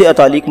لیے ایسے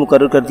اتالیق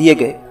مقرر کر دیے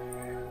گئے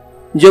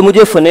جو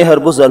مجھے فن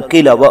حرب و ضرب کے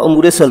علاوہ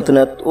امور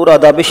سلطنت اور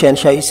آداب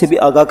شہنشاہی سے بھی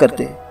آگاہ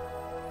کرتے۔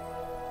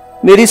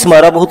 میری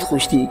سمارا بہت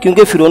خوش تھی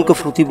کیونکہ فرعون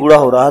کفروتی بوڑھا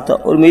ہو رہا تھا،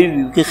 اور میری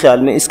بیوی کے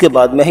خیال میں اس کے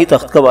بعد میں ہی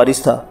تخت کا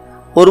وارث تھا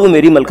اور وہ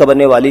میری ملکہ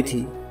بننے والی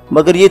تھی۔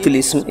 مگر یہ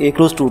طلسم ایک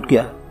روز ٹوٹ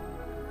گیا۔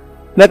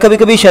 میں کبھی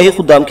کبھی شاہی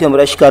خدام کے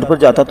ہمراہ شکار پر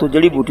جاتا تو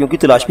جڑی بوٹیوں کی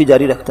تلاش بھی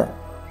جاری رکھتا۔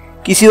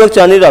 کسی وقت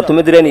چاندنی راتوں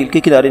میں دریا نیل کے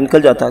کنارے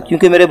نکل جاتا،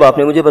 کیونکہ میرے باپ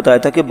نے مجھے بتایا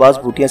تھا کہ بعض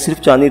بوٹیاں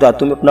صرف چاندنی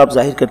راتوں میں اپنا آپ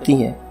ظاہر کرتی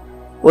ہیں،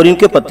 اور ان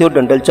کے پتے اور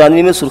ڈنڈل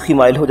چاندنی میں سرخی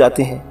مائل ہو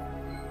جاتے ہیں۔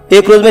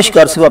 ایک روز میں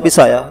شکار سے واپس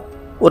آیا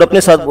اور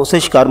اپنے ساتھ بہت سے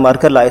شکار مار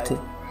کر لائے تھے۔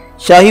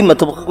 شاہی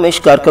مطبخ میں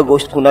شکار کا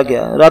گوشت بھونا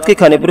گیا۔ رات کے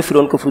کھانے پر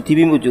فرعون کفروتی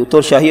بھی موجود تھا،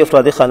 اور شاہی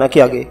افراد خانہ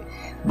کے آگے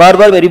بار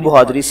بار میری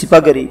بہادری،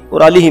 سپاہگری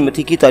اور عالی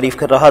ہمتی کی تعریف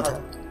کر رہا تھا۔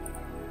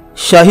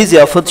 شاہی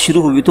ضیافت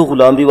شروع ہوئی تو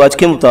غلام رواج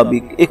کے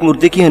مطابق ایک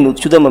مردے کی حنوط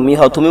شدہ ممی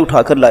ہاتھوں میں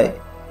اٹھا کر لائے،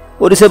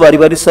 اور اسے باری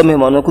باری سب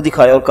مہمانوں کو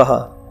دکھایا اور کہا،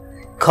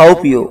 کھاؤ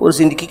پیو اور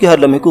زندگی کے ہر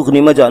لمحے کو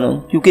غنیمت جانو،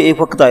 کیونکہ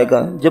ایک وقت آئے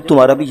گا جب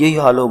تمہارا بھی یہی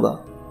حال ہوگا۔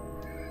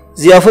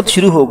 ضیافت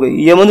شروع ہو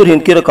گئی۔ یمن اور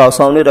ہند کے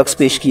رقاصاؤں نے رقص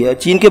پیش کیا،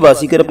 چین کے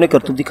بازیگر اپنے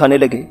کرتوت دکھانے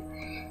لگے،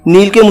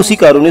 نیل کے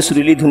موسیقاروں نے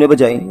سریلی دھنیں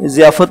بجائیں۔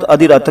 ضیافت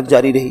آدھی رات تک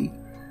جاری رہی۔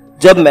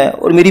 جب میں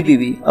اور میری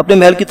بیوی اپنے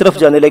محل کی طرف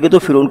جانے لگے تو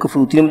فرعون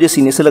کفروتی نے مجھے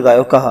سینے سے لگایا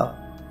اور کہا،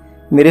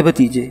 میرے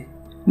بھتیجے،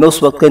 میں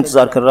اس وقت کا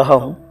انتظار کر رہا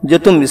ہوں جب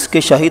تم مصر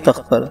کے شاہی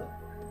تخت پر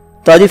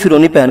تاج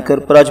فرعونی پہن کر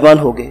پراجمان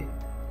ہوگے۔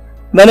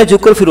 میں نے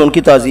جھک کر فرعون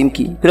کی تعظیم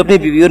کی، پھر اپنی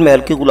بیوی اور محل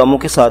کے غلاموں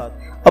کے ساتھ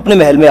اپنے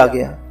محل میں آ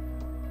گیا۔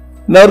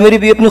 میں اور میری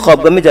بیوی اپنی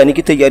خوابگاہ میں جانے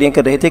کی تیاریاں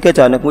کر رہے تھے کہ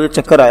اچانک مجھے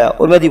چکر آیا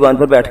اور میں دیوان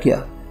پر بیٹھ گیا۔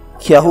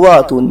 کیا ہوا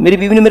عاطون؟ میری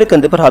بیوی نے میرے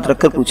کندھے پر ہاتھ رکھ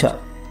کر پوچھا۔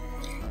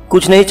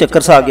 کچھ نہیں،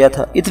 چکر سا آ گیا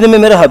تھا۔ اتنے میں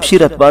میرا حبشی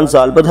رتبان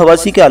زال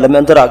بدحواسی کے عالم میں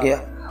اندر آ گیا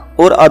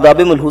اور آداب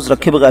ملحوظ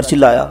رکھے بغیر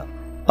چلایا،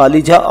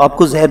 عالی جا، آپ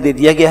کو زہر دے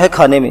دیا گیا ہے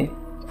کھانے میں۔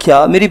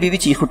 کیا؟ میری بیوی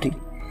چیخ اٹھی۔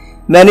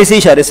 میں نے اسے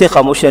اشارے سے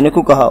خاموش رہنے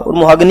کو کہا اور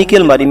مہاگنی کی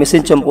الماری میں سے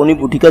چمپونی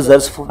بوٹی کا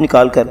زرز پھوٹ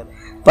نکال کر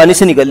پانی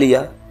سے نگل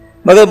لیا،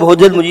 مگر بہت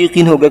جلد مجھے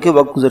یقین ہو گیا کہ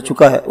وقت گزر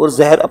چکا ہے اور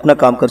زہر اپنا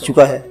کام کر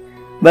چکا ہے۔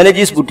 میں نے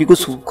جس بوٹی کو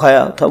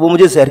سوکھایا تھا وہ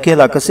مجھے زہر کی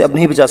ہلاکت سے اب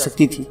نہیں بچا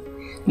سکتی تھی،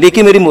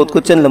 لیکن میری موت کو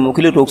چند لمحوں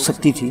کے لیے روک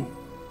سکتی تھی۔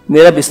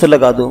 میرا بستر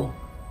لگا دو۔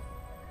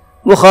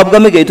 وہ خوابگاہ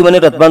میں گئی تو میں نے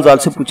رتبان زال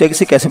سے پوچھا کہ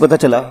اسے کیسے پتا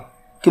چلا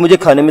کہ مجھے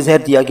کھانے میں زہر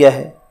دیا گیا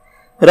ہے۔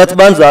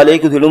 رتبان زال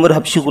ایک ذیل عمر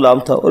حبشی غلام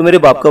تھا اور میرے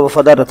باپ کا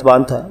وفادار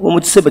رتبان تھا۔ وہ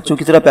مجھ سے بچوں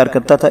کی طرح پیار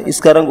کرتا تھا۔ اس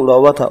کا رنگ اڑا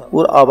ہوا تھا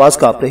اور آواز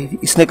کانپ رہی تھی۔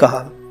 اس نے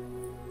کہا،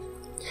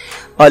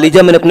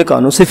 عالیجہ، میں نے اپنے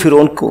کانوں سے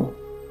فرعون کو،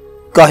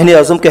 کاہن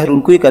اعظم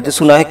قہرون کو یہ کہتے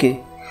سنا ہے کہ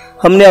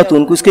ہم نے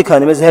عاطون کو اس کے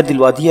کھانے میں زہر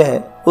دلوا دیا ہے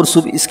اور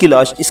صبح اس کی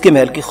لاش اس کے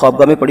محل کی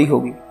خوابگاہ میں پڑی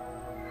ہوگی۔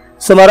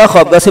 سمارا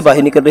خوابگاہ سے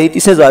باہر نکل رہی تھی،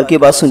 اس نے زال کی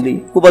بات سن لی۔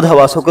 وہ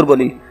بدحواس ہو کر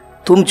بولی،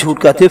 تم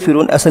جھوٹ کہتے ہو،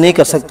 فرعون ایسا نہیں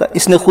کر سکتا،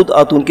 اس نے خود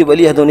عاطون کے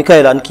ولی عہد ہونے کا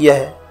اعلان کیا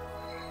ہے۔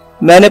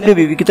 میں نے اپنی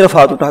بیوی کی طرف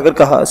ہاتھ اٹھا کر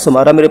کہا،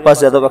 سمارا، میرے پاس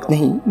زیادہ وقت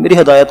نہیں، میری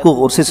ہدایت کو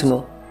غور سے سنو۔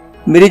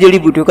 میری جڑی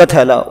بوٹیوں کا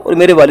تھیلا اور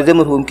میرے والد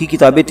مرحوم کی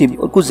کتابیں طب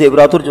اور کچھ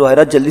زیورات اور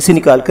جواہرات جلدی سے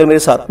نکال کر میرے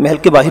ساتھ محل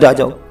کے باہر آ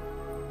جاؤ۔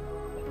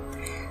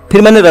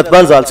 پھر میں نے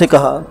رتبان زال سے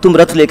کہا، تم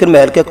رتھ لے کر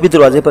محل کے عقبی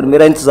دروازے پر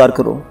میرا انتظار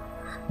کرو،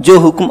 جو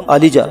حکم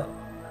عالیجہ۔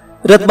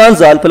 رتبان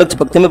زال پلک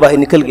جھپکتے میں باہر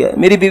نکل گیا۔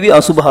 میری بیوی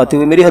آنسو بہاتے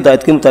ہوئے میری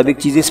ہدایت کے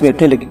مطابق چیزیں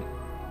سمیٹنے لگی۔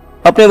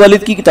 اپنے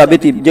والد کی کتابیں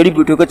طب، جڑی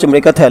بوٹیوں کا چمڑے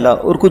کا تھیلا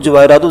اور کچھ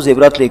جواہرات و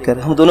زیورات لے کر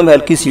ہم دونوں محل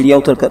کی سیڑھیاں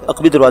اتر کر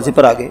عقبی دروازے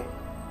پر آ گئے۔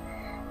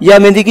 یا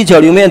مہندی کی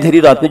جھاڑیوں میں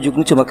اندھیری رات میں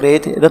جگنو چمک رہے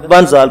تھے۔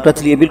 رتبان زال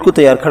رتھ لیے بالکل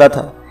تیار کھڑا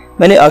تھا۔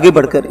 میں نے آگے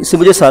بڑھ کر اسے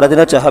مجھے سارا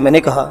دینا چاہا۔ میں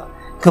نے کہا،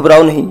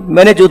 گھبراؤ نہیں،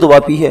 میں نے جو دوا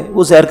پی ہے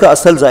وہ زہر کا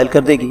اثر زائل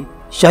کر دے گی۔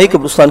 شاہی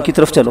قبرستان کی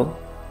طرف چلو۔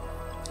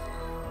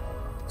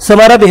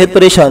 سمارا بہت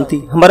پریشان تھی۔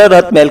 ہمارا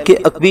رات محل کے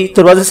عقبی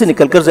دروازے سے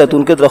نکل کر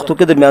زیتون کے درختوں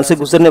کے درمیان سے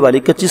گزرنے والی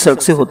کچی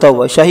سڑک سے ہوتا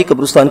ہوا شاہی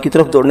قبرستان کی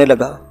طرف دوڑنے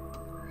لگا۔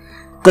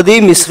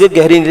 قدیم مصر کے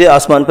گہرے نیلے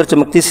آسمان پر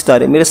چمکتے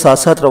ستارے میرے ساتھ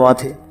ساتھ رواں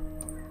تھے۔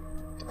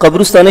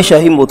 قبرستان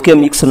شاہی موت کے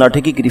عمیق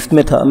سناٹے کی گرفت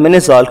میں تھا۔ میں نے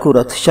زال کو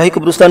رتھ شاہی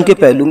قبرستان کے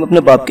پہلو میں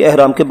اپنے باپ کے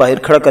اہرام کے باہر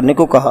کھڑا کرنے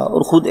کو کہا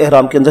اور خود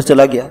اہرام کے اندر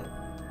چلا گیا۔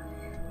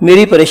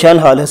 میری پریشان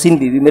حال حسین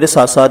بیوی میرے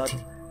ساتھ ساتھ تھی۔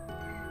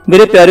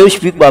 میرے پیارے و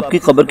شفیق باپ کی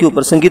قبر کے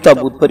اوپر سنگی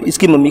تابوت پر اس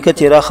کی ممی کا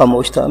چہرہ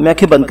خاموش تھا۔ میں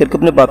آنکھیں بند کر کے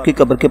اپنے باپ کی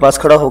قبر کے پاس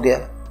کھڑا ہو گیا۔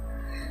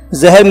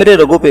 زہر میرے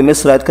رگوں پہ میں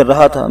سرایت کر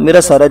رہا تھا،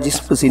 میرا سارا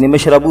جسم پسینے میں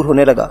شرابور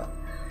ہونے لگا۔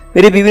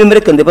 میری بیوی نے میرے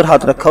کندھے پر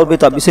ہاتھ رکھا اور بے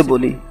تابی سے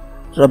بولی،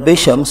 رب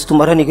شمس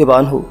تمہارا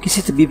نگہبان ہو،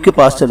 کسی طبیب کے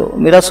پاس چلو،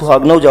 میرا سہاگ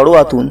نہ اجاڑو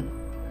عاطون۔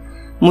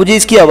 مجھے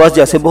اس کی آواز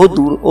جیسے بہت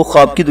دور اور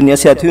خواب کی دنیا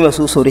سے آتی ہوئی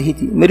محسوس ہو رہی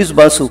تھی۔ میری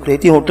زبان سوکھ رہی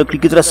تھی، ہونٹ لکڑی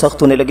کی طرح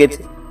سخت ہونے لگے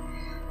تھے۔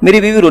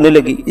 میری بیوی رونے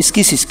لگی۔ اس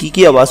کی سسکی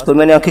کی آواز پر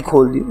میں نے آنکھیں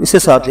کھول دی، اسے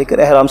ساتھ لے کر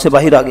احرام سے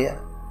باہر آ گیا۔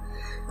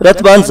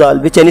 رتبان زال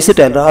بے چینی سے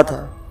ٹہل رہا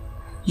تھا۔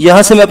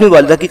 یہاں سے میں اپنی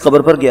والدہ کی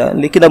قبر پر گیا،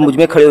 لیکن اب مجھ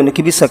میں کھڑے ہونے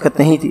کی بھی سکت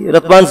نہیں تھی۔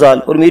 رتبان زال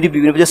اور میری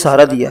بیوی نے مجھے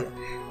سہارا دیا۔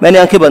 میں نے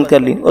آنکھیں بند کر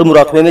لیں اور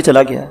مراقبے میں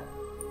چلا گیا۔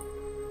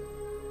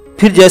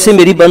 پھر جیسے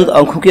میری بند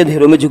آنکھوں کے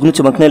اندھیروں میں جگنو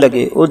چمکنے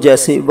لگے اور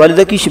جیسے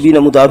والدہ کی شبیہ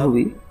نمودار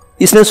ہوئی۔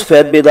 اس نے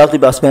سفید بے داغ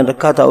لباس پہن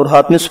رکھا تھا اور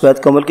ہاتھ میں سفید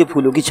کمل کے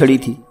پھولوں کی چھڑی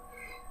تھی۔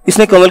 اس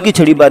نے کمل کی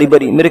چھڑی باری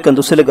باری میرے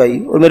کندھوں سے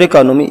لگائی اور میرے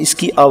کانوں میں اس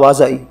کی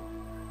آواز آئی،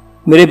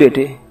 میرے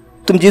بیٹے،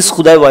 تم جس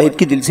خدا واحد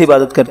کی دل سے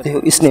عبادت کرتے ہو،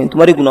 اس نے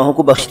تمہارے گناہوں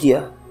کو بخش دیا۔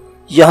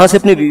 یہاں سے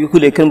اپنی بیوی کو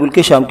لے کر ملک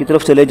شام کی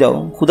طرف چلے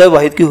جاؤ، خدا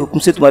واحد کے حکم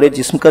سے تمہارے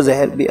جسم کا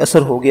زہر بے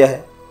اثر ہو گیا ہے۔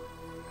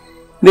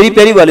 میری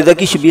پیاری والدہ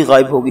کی شبیہ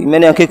غائب ہو گئی۔ میں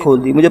نے آنکھیں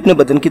کھول دی، مجھے اپنے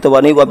بدن کی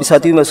توانائی واپس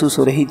آتی ہوئی محسوس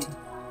ہو رہی تھی۔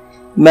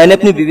 میں نے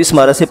اپنی بیوی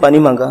سمارا سے پانی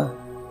مانگا،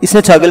 اس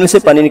نے چھاگل میں سے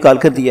پانی نکال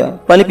کر دیا۔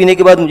 پانی پینے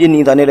کے بعد مجھے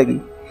نیند آنے لگی۔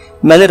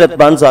 میں نے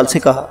رتبان زال سے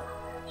کہا،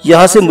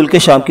 یہاں سے ملک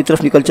شام کی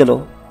طرف نکل چلو،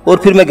 اور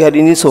پھر میں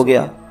گہری نیند سو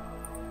گیا۔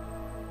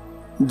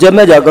 جب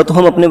میں جاگا تو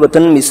ہم اپنے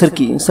وطن مصر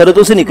کی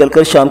سرحدوں سے نکل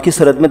کر شام کی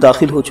سرحد میں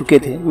داخل ہو چکے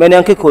تھے۔ میں نے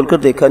آنکھیں کھول کر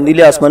دیکھا،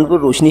 نیلے آسمان پر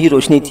روشنی ہی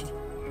روشنی تھی۔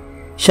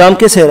 شام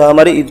کے صحرا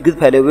ہمارے ارد گرد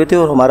پھیلے ہوئے تھے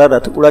اور ہمارا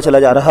رتھ اڑا چلا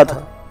جا رہا تھا۔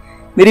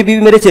 میری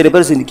بیوی میرے چہرے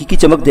پر زندگی کی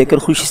چمک دیکھ کر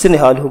خوشی سے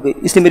نہال ہو گئی۔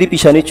 اس نے میری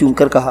پیشانی چوم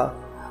کر کہا،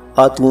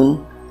 عاطون،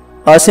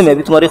 آج سے میں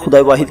بھی تمہارے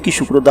خدا واحد کی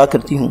شکر ادا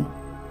کرتی ہوں۔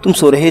 تم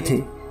سو رہے تھے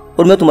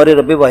اور میں تمہارے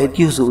رب واحد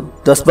کی حضور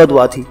دستبہ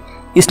دعا تھی۔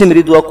 اس نے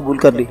میری دعا قبول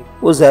کر لی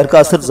اور زہر کا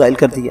اثر زائل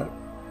کر دیا۔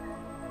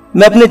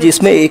 میں اپنے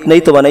جسم میں ایک نئی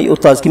توانائی اور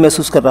تازگی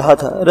محسوس کر رہا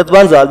تھا۔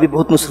 رتبان زال بھی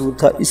بہت مسرور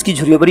تھا، اس کی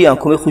جھریوں بھری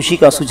آنکھوں میں خوشی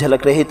کا آنسو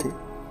جھلک رہے تھے۔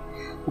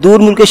 دور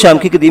ملک شام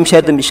کے قدیم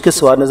شہر دمشق کے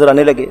سوار نظر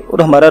آنے لگے اور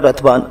ہمارا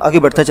رتبان آگے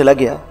بڑھتا چلا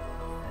گیا۔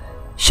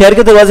 شہر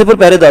کے دروازے پر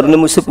پہرے داروں نے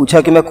مجھ سے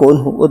پوچھا کہ میں کون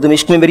ہوں اور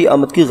دمشق میں میری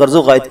آمد کی غرض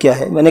و غائد کیا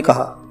ہے۔ میں نے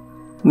کہا،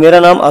 میرا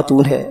نام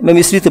عاطون ہے، میں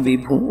مصری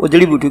طبیب ہوں اور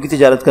جڑی بوٹیوں کی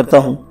تجارت کرتا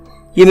ہوں۔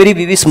 یہ میری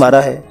بیوی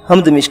سمارا ہے۔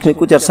 ہم دمشق میں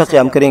کچھ عرصہ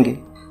قیام کریں گے۔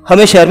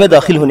 ہمیں شہر میں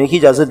داخل ہونے کی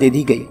اجازت دے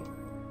دی گئی۔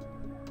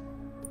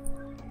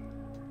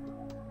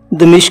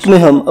 دمشق میں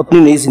ہم اپنی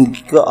نئی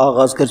زندگی کا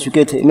آغاز کر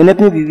چکے تھے۔ میں نے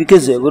اپنی بیوی کے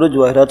زیور و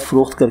جواہرات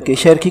فروخت کر کے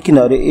شہر کے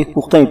کنارے ایک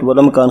پختہ اینٹ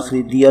والا مکان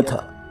خرید لیا تھا۔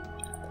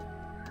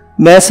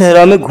 میں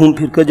صحرا میں گھوم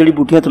پھر کر جڑی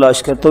بوٹیاں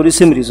تلاش کرتا اور اس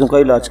سے مریضوں کا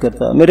علاج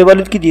کرتا۔ میرے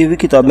والد کی دی ہوئی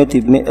کتاب میں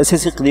طب میں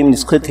ایسے قدیم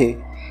نسخے تھے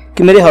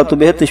کہ میرے ہاتھوں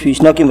بہت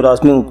تشویشناک امراض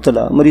میں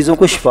مبتلا مریضوں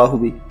کو شفا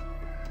ہوئی۔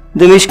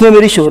 دمشق میں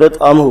میری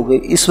شہرت عام ہو گئی۔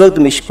 اس وقت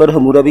دمشق پر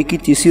حمورابی کی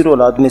تیسری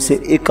اولاد میں سے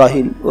ایک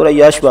کاہل اور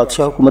عیاش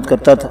بادشاہ حکومت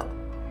کرتا تھا۔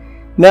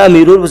 میں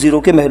امیروں اور وزیروں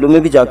کے محلوں میں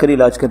بھی جا کر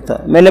علاج کرتا۔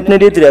 میں نے اپنے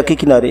لیے دریا کے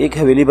کنارے ایک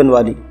حویلی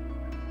بنوا لی۔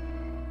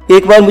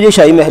 ایک بار مجھے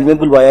شاہی محل میں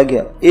بلوایا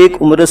گیا۔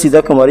 ایک عمر رسیدہ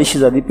کنواری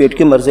شہزادی پیٹ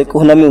کے مرض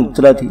کہنا میں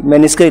مبتلا تھی۔ میں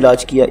نے اس کا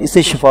علاج کیا، اس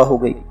سے شفا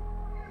ہو گئی۔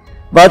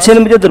 بادشاہ نے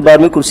مجھے دربار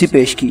میں کرسی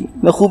پیش کی۔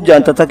 میں خوب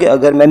جانتا تھا کہ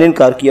اگر میں نے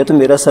انکار کیا تو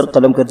میرا سر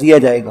قلم کر دیا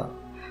جائے گا۔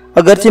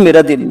 اگرچہ میرا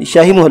دل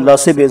شاہی محلات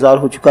سے بیزار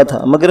ہو چکا تھا،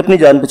 مگر اپنی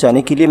جان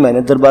بچانے کے لیے میں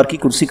نے دربار کی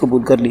کرسی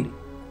قبول کر لی۔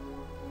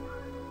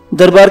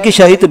 دربار کے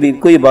شاہی طبیب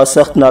کو یہ بات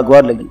سخت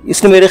ناگوار لگی۔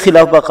 اس نے میرے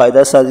خلاف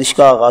باقاعدہ سازش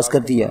کا آغاز کر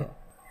دیا۔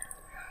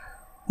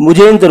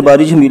 مجھے ان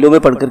درباری جھمیلوں میں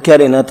پڑھ کر کیا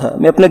لینا تھا؟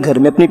 میں اپنے گھر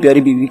میں اپنی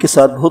پیاری بیوی کے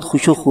ساتھ بہت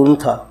خوش و خون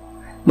تھا،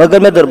 مگر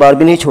میں دربار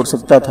بھی نہیں چھوڑ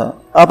سکتا تھا۔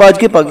 آپ آج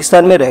کے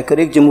پاکستان میں رہ کر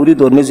ایک جمہوری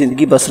دور میں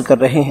زندگی بسر کر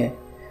رہے ہیں۔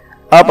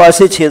 آپ آج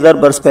سے 6000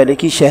 برس پہلے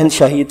کی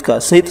شہنشاہیت کا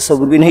صحیح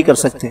تصور بھی نہیں کر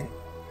سکتے۔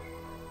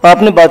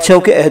 آپ نے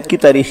بادشاہوں کے عہد کی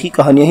تاریخی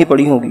کہانیاں ہی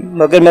پڑھی ہوں گی،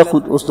 مگر میں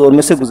خود اس دور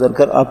میں سے گزر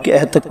کر آپ کے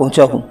عہد تک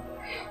پہنچا ہوں،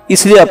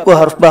 اس لیے آپ کو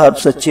حرف بہ حرف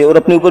سچے اور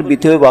اپنے اوپر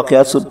بیتے ہوئے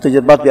واقعات اور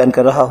تجربات بیان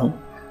کر رہا ہوں۔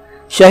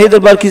 شاہی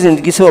دربار کی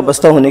زندگی سے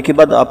وابستہ ہونے کے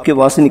بعد آپ کے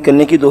وہاں سے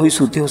نکلنے کی دو ہی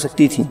صورتیں ہو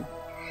سکتی تھیں۔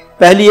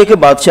 پہلی یہ کہ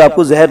بادشاہ آپ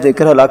کو زہر دے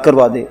کر ہلاک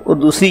کروا دے، اور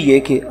دوسری یہ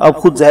کہ آپ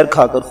خود زہر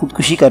کھا کر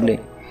خودکشی کر لیں۔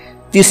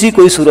 تیسری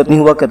کوئی صورت نہیں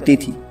ہوا کرتی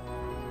تھی۔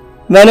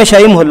 میں نے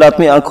شاہی محلات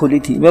میں آنکھ کھولی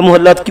تھی۔ میں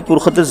محلات کی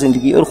پرخطر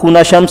زندگی اور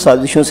خوناشام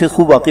سازشوں سے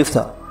خوب واقف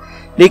تھا،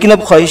 لیکن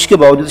اب خواہش کے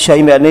باوجود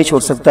شاہی محل نہیں چھوڑ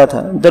سکتا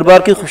تھا۔ دربار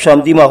کے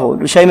خوشامدی ماحول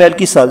اور شاہی محل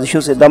کی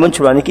سازشوں سے دامن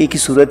چھڑانے کی ایک ہی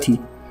صورت تھی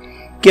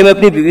کہ میں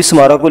اپنی بیوی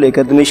سمارا کو لے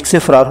کر دمشق سے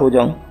فرار ہو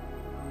جاؤں۔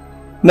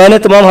 میں نے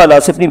تمام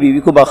حالات سے اپنی بیوی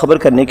کو باخبر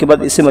کرنے کے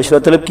بعد اس سے مشورہ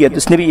طلب کیا تو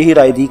اس نے بھی یہی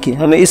رائے دی کہ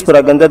ہمیں اس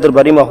پراگندہ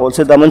درباری ماحول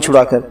سے دامن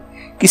چھڑا کر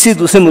کسی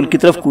دوسرے ملک کی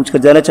طرف کوچ کر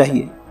جانا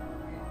چاہیے۔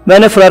 میں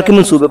نے فرار کے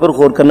منصوبے پر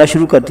غور کرنا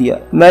شروع کر دیا۔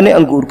 میں نے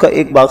انگور کا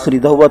ایک باغ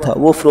خریدا ہوا تھا،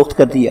 وہ فروخت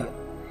کر دیا۔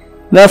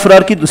 میں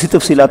فرار کی دوسری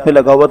تفصیلات میں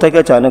لگا ہوا تھا کہ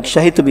اچانک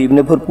شاہی طبیب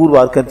نے بھرپور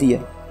وار کر دیا۔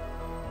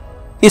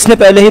 اس نے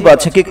پہلے ہی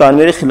بادشاہ کے کان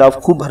میرے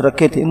خلاف خوب بھر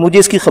رکھے تھے۔ مجھے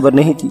اس کی خبر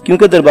نہیں تھی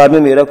کیونکہ دربار میں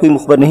میرا کوئی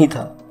مخبر نہیں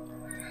تھا۔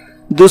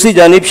 دوسری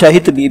جانب شاہی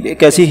طبیب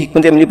ایک ایسی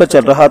حکمت عملی پر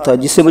چل رہا تھا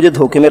جس سے مجھے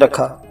دھوکے میں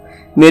رکھا۔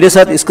 میرے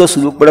ساتھ اس کا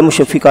سلوک بڑا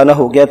مشفقانہ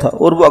ہو گیا تھا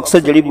اور وہ اکثر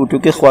جڑی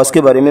بوٹیوں کے خواص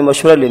کے بارے میں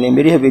مشورہ لینے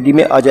میری حویلی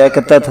میں آ جایا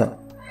کرتا تھا۔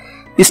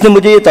 اس نے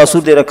مجھے یہ تاثر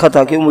دے رکھا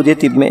تھا کہ وہ مجھے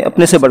طب میں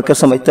اپنے سے بڑھ کر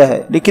سمجھتا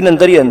ہے، لیکن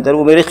اندر ہی اندر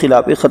وہ میرے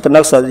خلاف ایک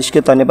خطرناک سازش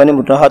کے تانے بانے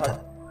مڑ رہا تھا۔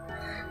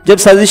 جب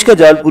سازش کا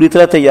جال پوری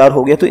طرح تیار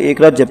ہو گیا تو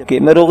ایک رات جبکہ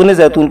میں روغن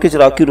زیتون کے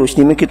چراغ کی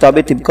روشنی میں کتاب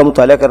طب کا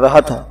مطالعہ کر رہا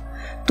تھا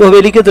تو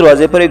حویلی کے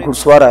دروازے پر ایک گھڑ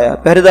سوار آیا۔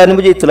 پہرے دار نے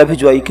مجھے اطلاع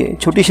بھجوائی کہ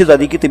چھوٹی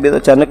شہزادی کی طبیعت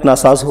اچانک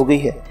ناساز ہو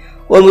گئی ہے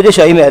اور مجھے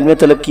شاہی محل میں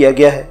طلب کیا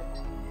گیا ہے۔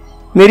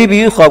 میری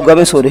بیوی خوابگاہ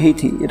میں سو رہی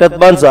تھی،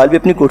 رتبان زال بھی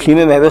اپنی کوٹھری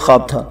میں محو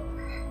خواب تھا۔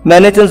 میں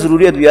نے چند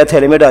ضروری ادویات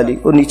تھیلے میں ڈالی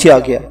اور نیچے آ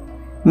گیا۔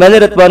 میں نے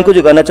رتبان کو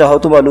جگانا چاہا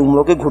تو معلوم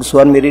ہوا کہ گھڑ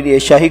سوار میرے لیے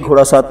شاہی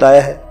گھوڑا ساتھ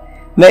لایا ہے۔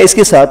 میں اس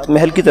کے ساتھ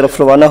محل کی طرف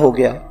روانہ ہو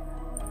گیا۔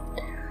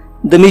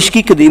 دمشق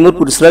کی قدیم اور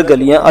پراسرار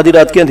گلیاں آدھی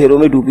رات کے اندھیروں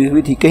میں ڈوبی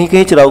ہوئی تھی، کہیں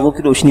کہیں چراغوں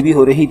کی روشنی بھی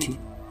ہو رہی تھی۔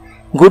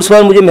 گھڑ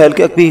سوار مجھے محل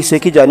کے عقبی حصے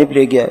کی جانب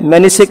لے گیا۔ میں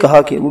نے اس سے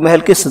کہا کہ وہ محل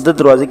کے صدر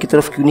دروازے کی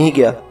طرف کیوں نہیں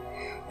گیا۔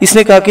 اس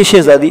نے کہا کہ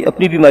شہزادی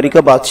اپنی بیماری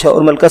کا بادشاہ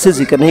اور ملکہ سے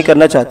ذکر نہیں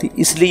کرنا چاہتی،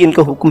 اس لیے ان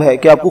کا حکم ہے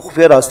کہ آپ کو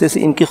خفیہ راستے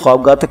سے ان کی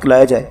خوابگاہ تک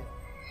لایا جائے۔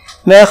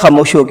 میں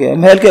خاموش ہو گیا۔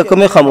 محل کے عقب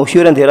میں خاموشی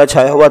اور اندھیرا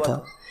چھایا ہوا تھا۔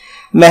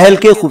 محل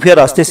کے خفیہ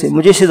راستے سے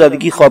مجھے شہزادی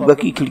کی خوابگاہ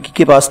کی کھڑکی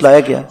کے پاس لایا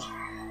گیا۔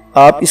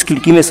 آپ اس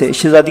کھڑکی میں سے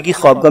شہزادی کی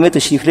خوابگاہ میں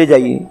تشریف لے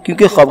جائیے،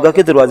 کیونکہ خوابگاہ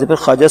کے دروازے پر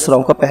خواجہ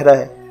سراؤں کا پہرا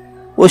ہے۔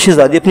 وہ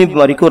شہزادی اپنی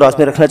بیماری کو راز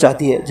میں رکھنا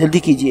چاہتی ہے، جلدی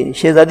کیجیے،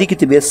 شہزادی کی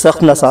طبیعت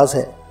سخت ناساز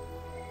ہے۔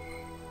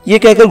 یہ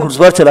کہہ کر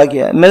گھڑسوار چلا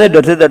گیا۔ میں نے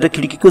ڈرتے ڈرتے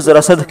کھڑکی کو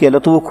ذرا سا دھکیلا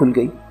تو وہ کھل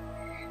گئی۔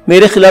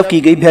 میرے خلاف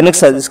کی گئی بھیانک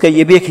سازش کا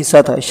یہ بھی ایک حصہ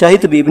تھا۔ شاہی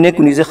طبیب نے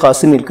کنیز خاص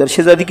سے مل کر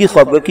شہزادی کی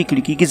خوابگاہ کی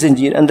کھڑکی کی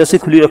زنجیر اندر سے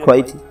کھلی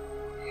رکھوائی تھی۔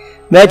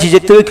 میں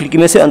جھجکتے ہوئے کھڑکی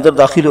میں سے اندر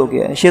داخل ہو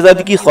گیا۔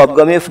 شہزادی کی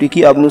خوابگاہ میں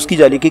افریقی آبنوس کی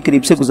جالی کے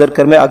قریب سے گزر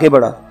کر میں آگے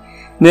بڑھا۔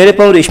 میرے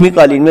پاؤں ریشمی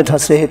قالین میں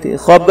دھنس رہے تھے۔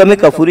 خوابگاہ میں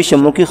کافوری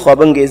شمعوں کی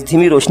خواب انگیز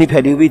دھیمی روشنی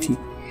پھیلی ہوئی تھی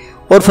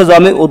اور فضا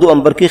میں اودو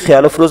امبر کی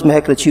خیال افروز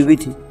مہک رچی ہوئی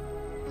تھی۔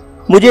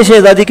 مجھے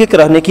شہزادی کے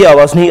کراہنے کی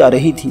آواز نہیں آ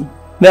رہی تھی۔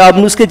 میں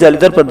آبنوس کے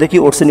جالیدار پردے کی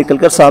اوٹ سے نکل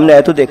کر سامنے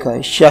آیا تو دیکھا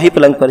ہے شاہی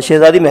پلنگ پر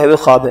شہزادی محو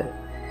خواب ہے۔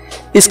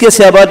 اس کے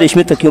سیابار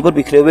ریشمی تکیوں پر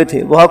بکھرے ہوئے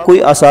تھے۔ وہاں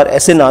کوئی آثار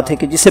ایسے نہ تھے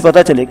کہ جس سے پتہ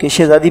چلے کہ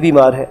شہزادی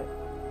بیمار ہے۔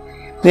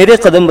 میرے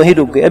قدم وہیں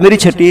رک گئے۔ میری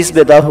چھٹی اس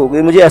بیدار ہو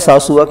گئی۔ مجھے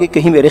احساس ہوا کہ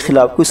کہیں میرے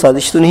خلاف کوئی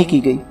سازش تو نہیں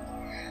کی گئی،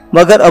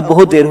 مگر اب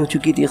بہت دیر ہو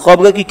چکی تھی۔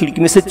 خوابگاہ کی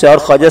کھڑکی میں سے 4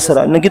 خواجہ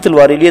سرا ننگی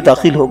تلواریں لیے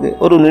داخل ہو گئے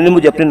اور انہوں نے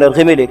مجھے اپنے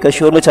نرغے میں لے کر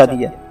شور مچا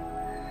دیا۔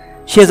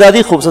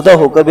 شہزادی خوفزدہ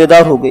ہو کر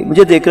بیدار ہو گئی۔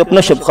 مجھے دیکھ کر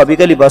اپنا شب خوابی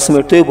کا لباس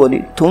سمیٹتے ہوئے بولی،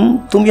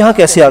 تم یہاں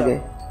کیسے آ گئے؟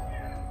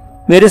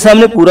 میرے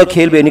سامنے پورا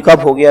کھیل بے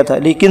نقاب ہو گیا تھا،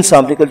 لیکن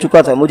سانپ نکل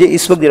چکا تھا۔ مجھے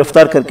اس وقت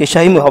گرفتار کر کے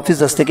شاہی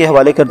محافظ دستے کے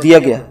حوالے کر دیا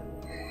گیا۔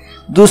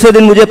 دوسرے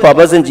دن مجھے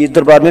پابا زنجیر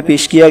دربار میں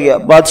پیش کیا گیا۔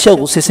 بادشاہ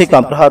غصے سے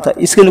کانپ رہا تھا۔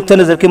 اس کے نقطہ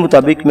نظر کے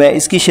مطابق میں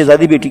اس کی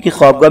شہزادی بیٹی کی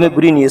خوابگاہ میں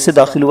بری نیت سے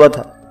داخل ہوا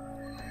تھا۔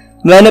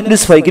 میں نے اپنی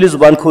صفائی کے لیے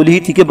زبان کھولی ہی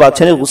تھی کہ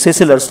بادشاہ نے غصے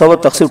سے لرزتا ہوا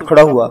تخت سے اٹھ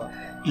کھڑا ہوا۔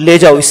 لے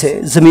جاؤ اسے،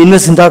 زمین میں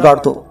زندہ گاڑ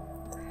دو۔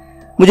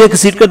 مجھے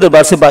گھسیٹ کر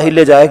دربار سے باہر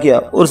لے جایا گیا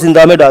اور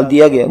زندہ میں ڈال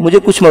دیا گیا۔ مجھے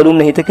کچھ معلوم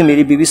نہیں تھا کہ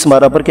میری بیوی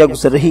سمارا پر کیا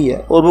گزر رہی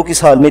ہے اور وہ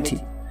کس حال میں تھی۔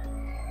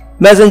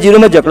 میں زنجیروں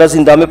میں جکڑا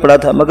زندہ میں پڑا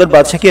تھا، مگر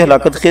بادشاہ کی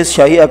ہلاکت خیز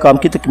شاہی احکام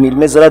کی تکمیل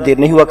میں ذرا دیر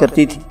نہیں ہوا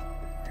کرتی تھی۔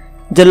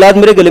 جلاد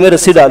میرے گلے میں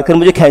رسی ڈال کر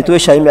مجھے کھینچتے ہوئے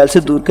شاہی محل سے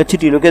دور کچی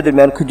ٹیلوں کے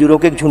درمیان کھجوروں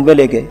کے ایک جھنڈ میں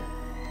لے گئے۔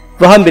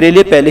 وہاں میرے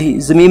لیے پہلے ہی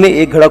زمین میں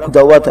ایک گھڑا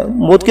کھدا ہوا تھا۔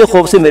 موت کے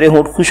خوف سے میرے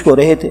ہونٹ خشک ہو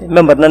رہے تھے۔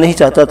 میں مرنا نہیں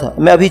چاہتا تھا،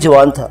 میں ابھی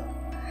جوان تھا۔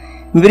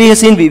 میری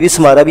حسین بیوی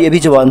سمارا بھی ابھی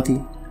جوان تھی۔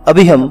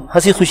 ابھی ہم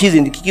ہنسی خوشی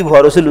زندگی کی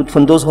بہاروں سے لطف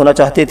اندوز ہونا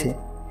چاہتے تھے،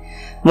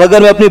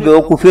 مگر میں اپنی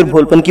بیوقوفی اور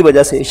بھولپن کی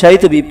وجہ سے شاہی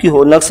طبیب کی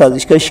ہولناک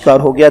سازش کا شکار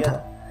ہو گیا تھا۔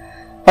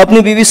 اپنی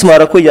بیوی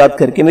سمارا کو یاد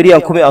کر کے میری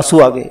آنکھوں میں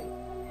آنسو آ گئے۔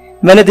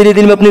 میں نے دل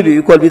میں اپنی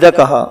بیوی کو الوداع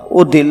کہا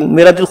اور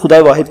میرا دل خدا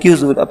واحد کی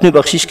حضور اپنی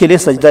بخشش کے لیے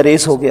سجدہ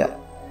ریز ہو گیا۔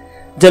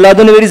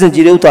 جلادوں نے میری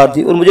زنجیریں اتار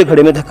دی اور مجھے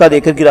گھڑے میں دھکا دے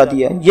کر گرا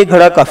دیا۔ یہ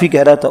گھڑا کافی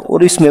گہرا تھا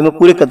اور اس میں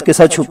پورے قد کے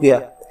ساتھ چھپ گیا۔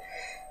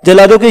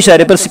 جلادوں کے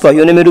اشارے پر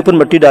سپاہیوں نے میرے اوپر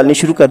مٹی ڈالنی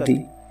شروع کر دی۔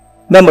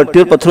 میں مٹی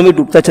اور پتھروں میں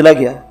ڈوبتا چلا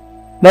گیا۔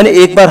 میں نے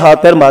ایک بار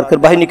ہاتھ پیر مار کر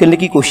باہر نکلنے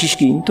کی کوشش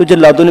کی تو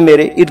جلادوں نے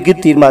میرے ارد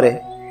گرد تیر مارے۔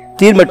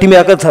 تیر مٹی میں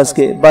آ کر دھنس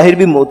گئے۔ باہر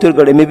بھی موت تھی اور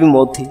گڑے میں بھی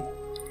موت تھی۔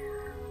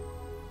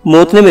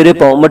 موت نے میرے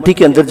پاؤں مٹی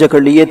کے اندر جکڑ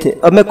لیے تھے۔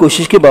 اب میں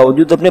کوشش کے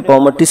باوجود اپنے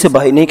پاؤں مٹی سے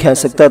باہر نہیں کھینچ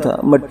سکتا تھا۔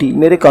 مٹی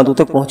میرے کاندھوں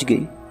تک پہنچ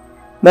گئی۔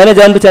 میں نے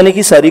جان بچانے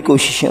کی ساری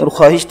کوششیں اور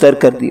خواہش ترک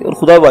کر دی اور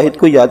خدا واحد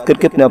کو یاد کر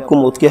کے اپنے آپ کو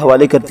موت کے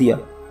حوالے کر دیا۔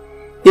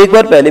 ایک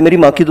بار پہلے میری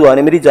ماں کی دعا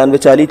نے میری جان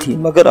بچا لی تھی،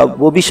 مگر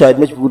اب وہ بھی شاید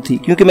مجبور تھی،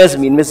 کیونکہ میں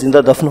زمین میں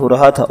زندہ دفن ہو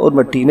رہا تھا اور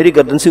مٹی میری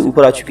گردن سے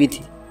اوپر آ چکی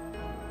تھی۔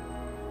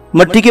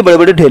 مٹی کے بڑے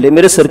بڑے ڈھیلے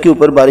میرے سر کے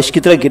اوپر بارش کی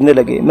طرح گرنے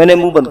لگے۔ میں نے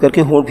منہ بند کر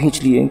کے ہونٹ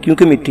بھینچ لیے،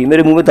 کیونکہ مٹی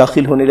میرے منہ میں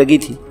داخل ہونے لگی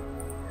تھی۔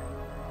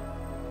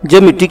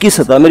 جب مٹی کی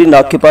سطح میری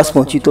ناک کے پاس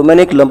پہنچی تو میں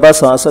نے ایک لمبا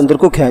سانس اندر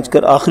کو کھینچ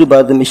کر آخری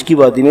بار دمشق کی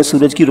وادی میں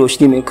سورج کی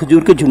روشنی میں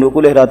کھجور کے جھنڈوں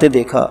کو لہراتے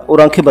دیکھا اور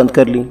آنکھیں بند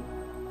کر لیں۔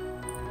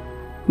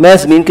 میں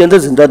زمین کے اندر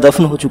زندہ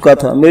دفن ہو چکا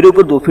تھا۔ میرے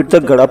اوپر 2 فٹ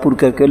تک گڑا پور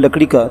کر کے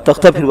لکڑی کا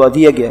تختہ پھروا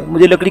دیا گیا۔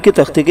 مجھے لکڑی کے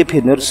تختے کے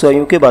پھرنے اور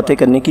سوائیوں کے باتیں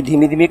کرنے کی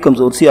دھیمی دھیمی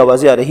کمزور سی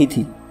آوازیں آ رہی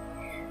تھی۔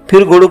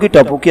 پھر گھوڑوں کی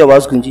ٹاپوں کی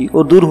آواز گونجی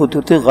اور دور ہوتے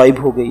ہوتے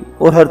غائب ہو گئی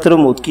اور ہر طرف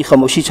موت کی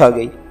خاموشی چھا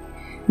گئی۔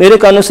 میرے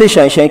کانوں سے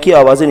شائیں شائیں کی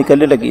آوازیں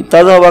نکلنے لگی۔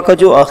 تازہ ہوا کا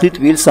جو آخری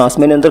طویل سانس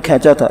میں نے اندر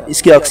کھینچا تھا،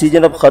 اس کی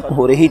آکسیجن اب ختم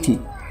ہو رہی تھی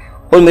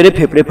اور میرے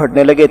پھیپھڑے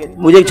پھٹنے لگے تھے۔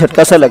 مجھے ایک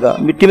جھٹکا سا لگا۔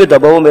 مٹی میں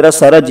دبا ہوا میرا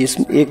سارا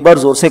جسم ایک بار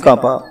زور سے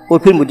کانپا اور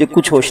پھر مجھے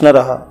کچھ ہوش نہ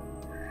رہا۔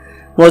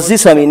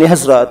 معزز سامعین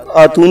حضرات،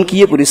 آتون کی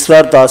یہ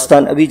پراسرار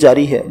داستان ابھی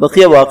جاری ہے۔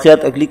 بقیہ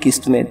واقعات اگلی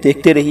قسط میں۔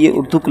 دیکھتے رہیے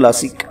اردو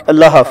کلاسک۔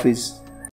 اللہ حافظ۔